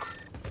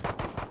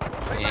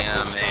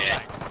 Damn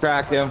man.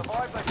 Cracked him.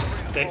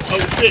 Okay. Oh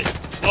shit!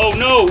 Oh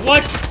no!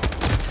 What?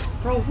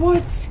 Bro,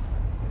 what?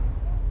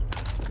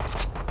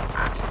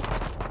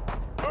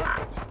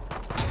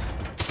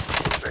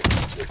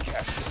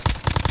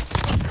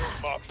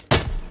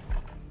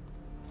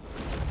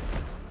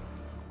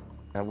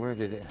 Now where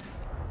did it?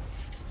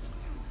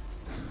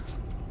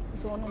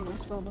 There's one in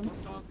this building.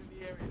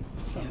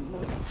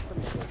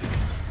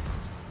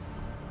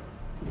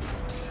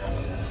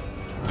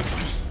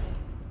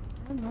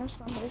 And there's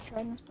somebody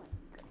trying to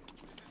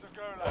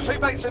snipe.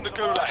 Teammates in the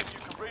gulag. You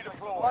can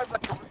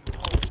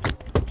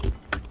redeploy.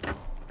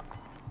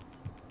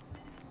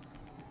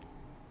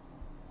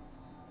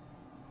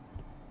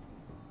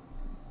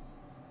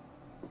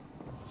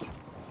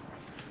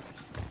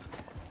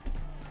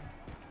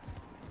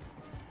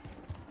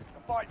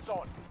 The fight's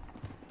on.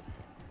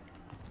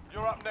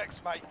 You're up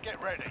next, mate.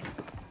 Get ready.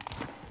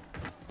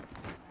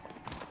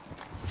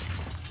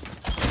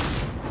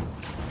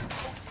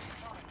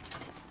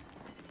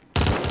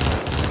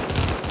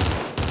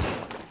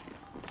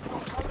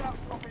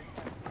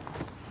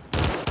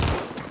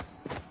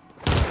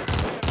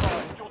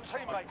 Your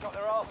teammate got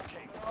their ass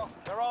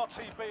kicked. They're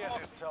RTB at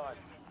this time.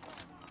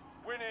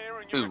 Win here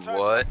and you Dude, return to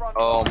what? the front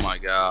Oh line. my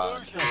god.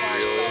 Lose, you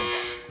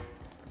Really?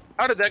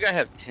 How did that guy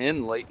have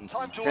 10 latency,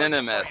 10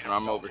 MS, and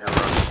I'm over here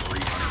running 3?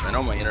 I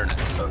know my internet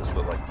sucks,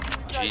 but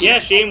like, geez. Yeah,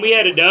 Shane, we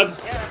had a dub.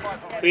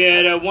 We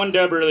had 1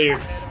 dub earlier.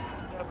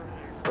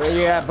 Where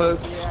you at, Boo?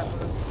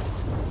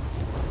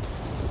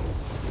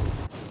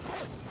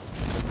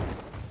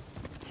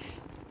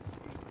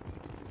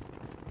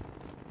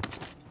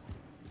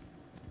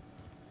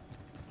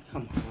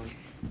 Come on.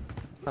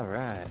 All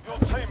right. Your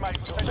teammates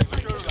will send you to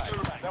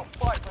gulag. They'll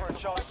fight for a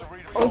chance to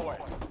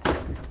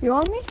redeploy. You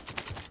on me?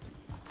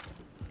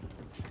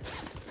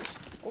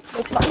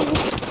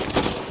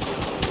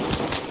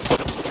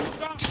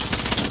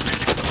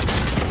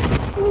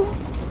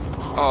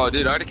 Oh,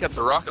 dude, I'd have kept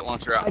the rocket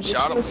launcher out and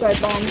shot him. Suicide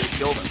bomb.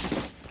 Killed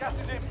him. Gas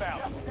is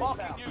inbound.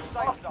 Marking new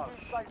safe zone.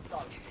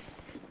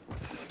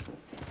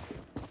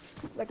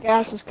 The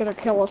gas is gonna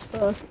kill us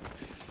both.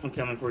 I'm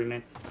coming for you,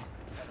 man.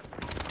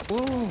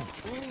 Ooh.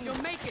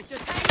 You'll make it,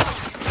 just hang on.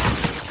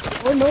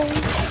 Oh no.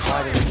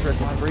 Why did he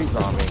freaking freeze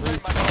on me?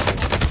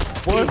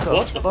 What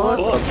the fuck?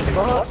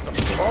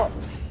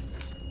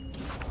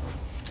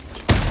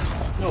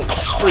 No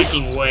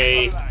freaking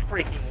way.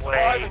 Freaking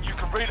way. You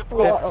can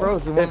redeploy. It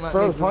froze and won't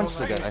let me punch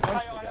the guy.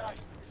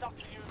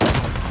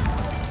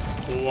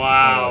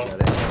 Wow.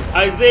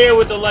 Isaiah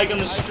with the like on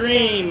the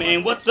stream,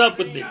 and what's up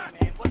with it?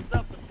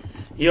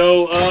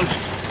 Yo,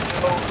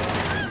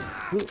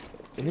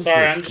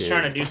 sorry, I'm just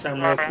trying to do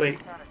something real quick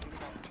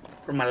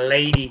for my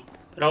lady.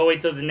 But I'll wait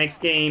till the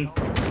next game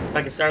so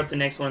I can start up the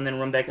next one and then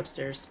run back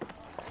upstairs.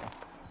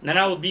 And then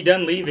I will be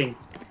done leaving.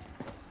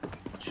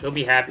 She'll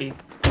be happy.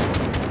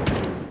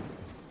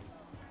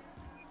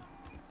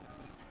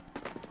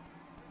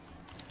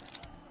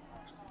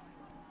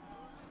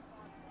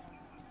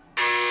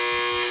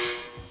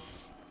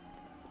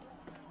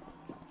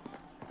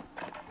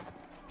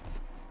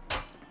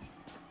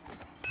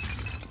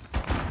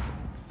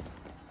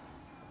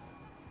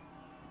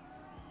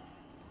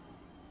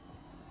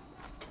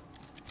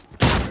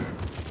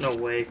 No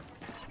way.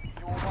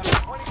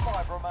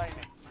 25 remaining.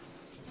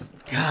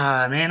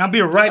 God, man, I'll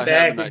be right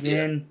back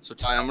again. So,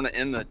 Ty, I'm going to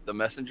end the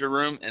messenger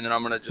room, and then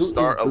I'm going to just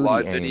start a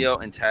live video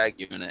and tag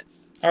you in it.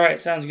 Alright,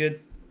 sounds good.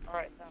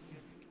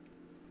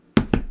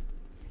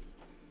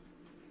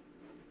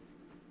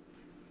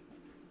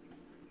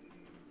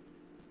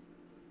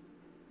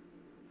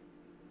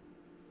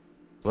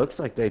 Looks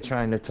like they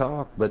trying to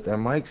talk, but their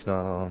mic's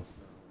not on.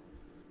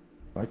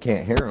 I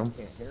can't hear them.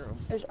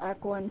 There's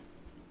echoing.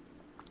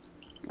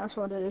 That's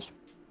what it is.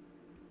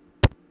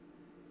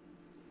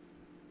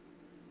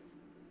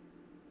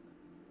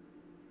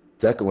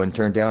 It's echoing.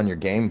 Turn down your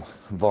game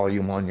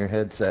volume on your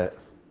headset.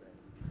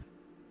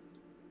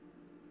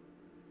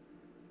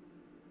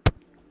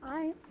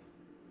 Alright.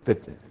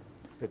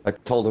 I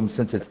told him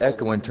since it's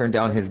echoing, turn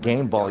down his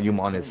game volume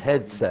on his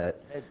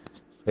headset.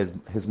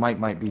 His mic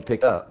might be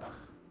picked up.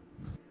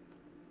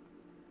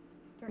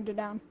 Turned it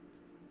down.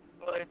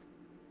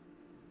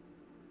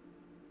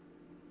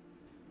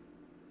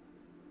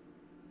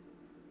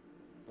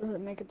 Does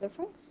it make a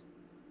difference?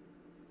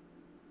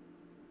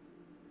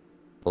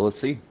 Well, let's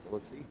see.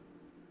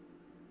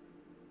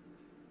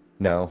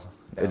 No,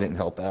 it didn't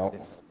help out.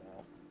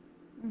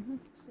 Mm-hmm.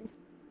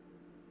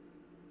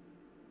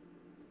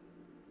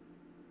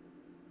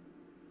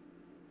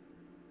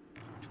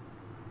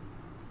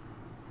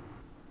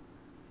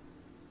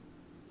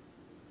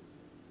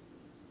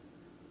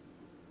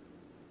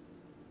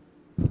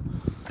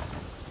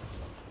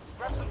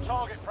 Grab some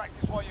target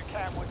practice while you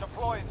can. We're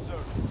deploying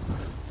soon.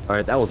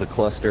 Alright, that was a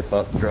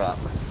clusterfuck drop.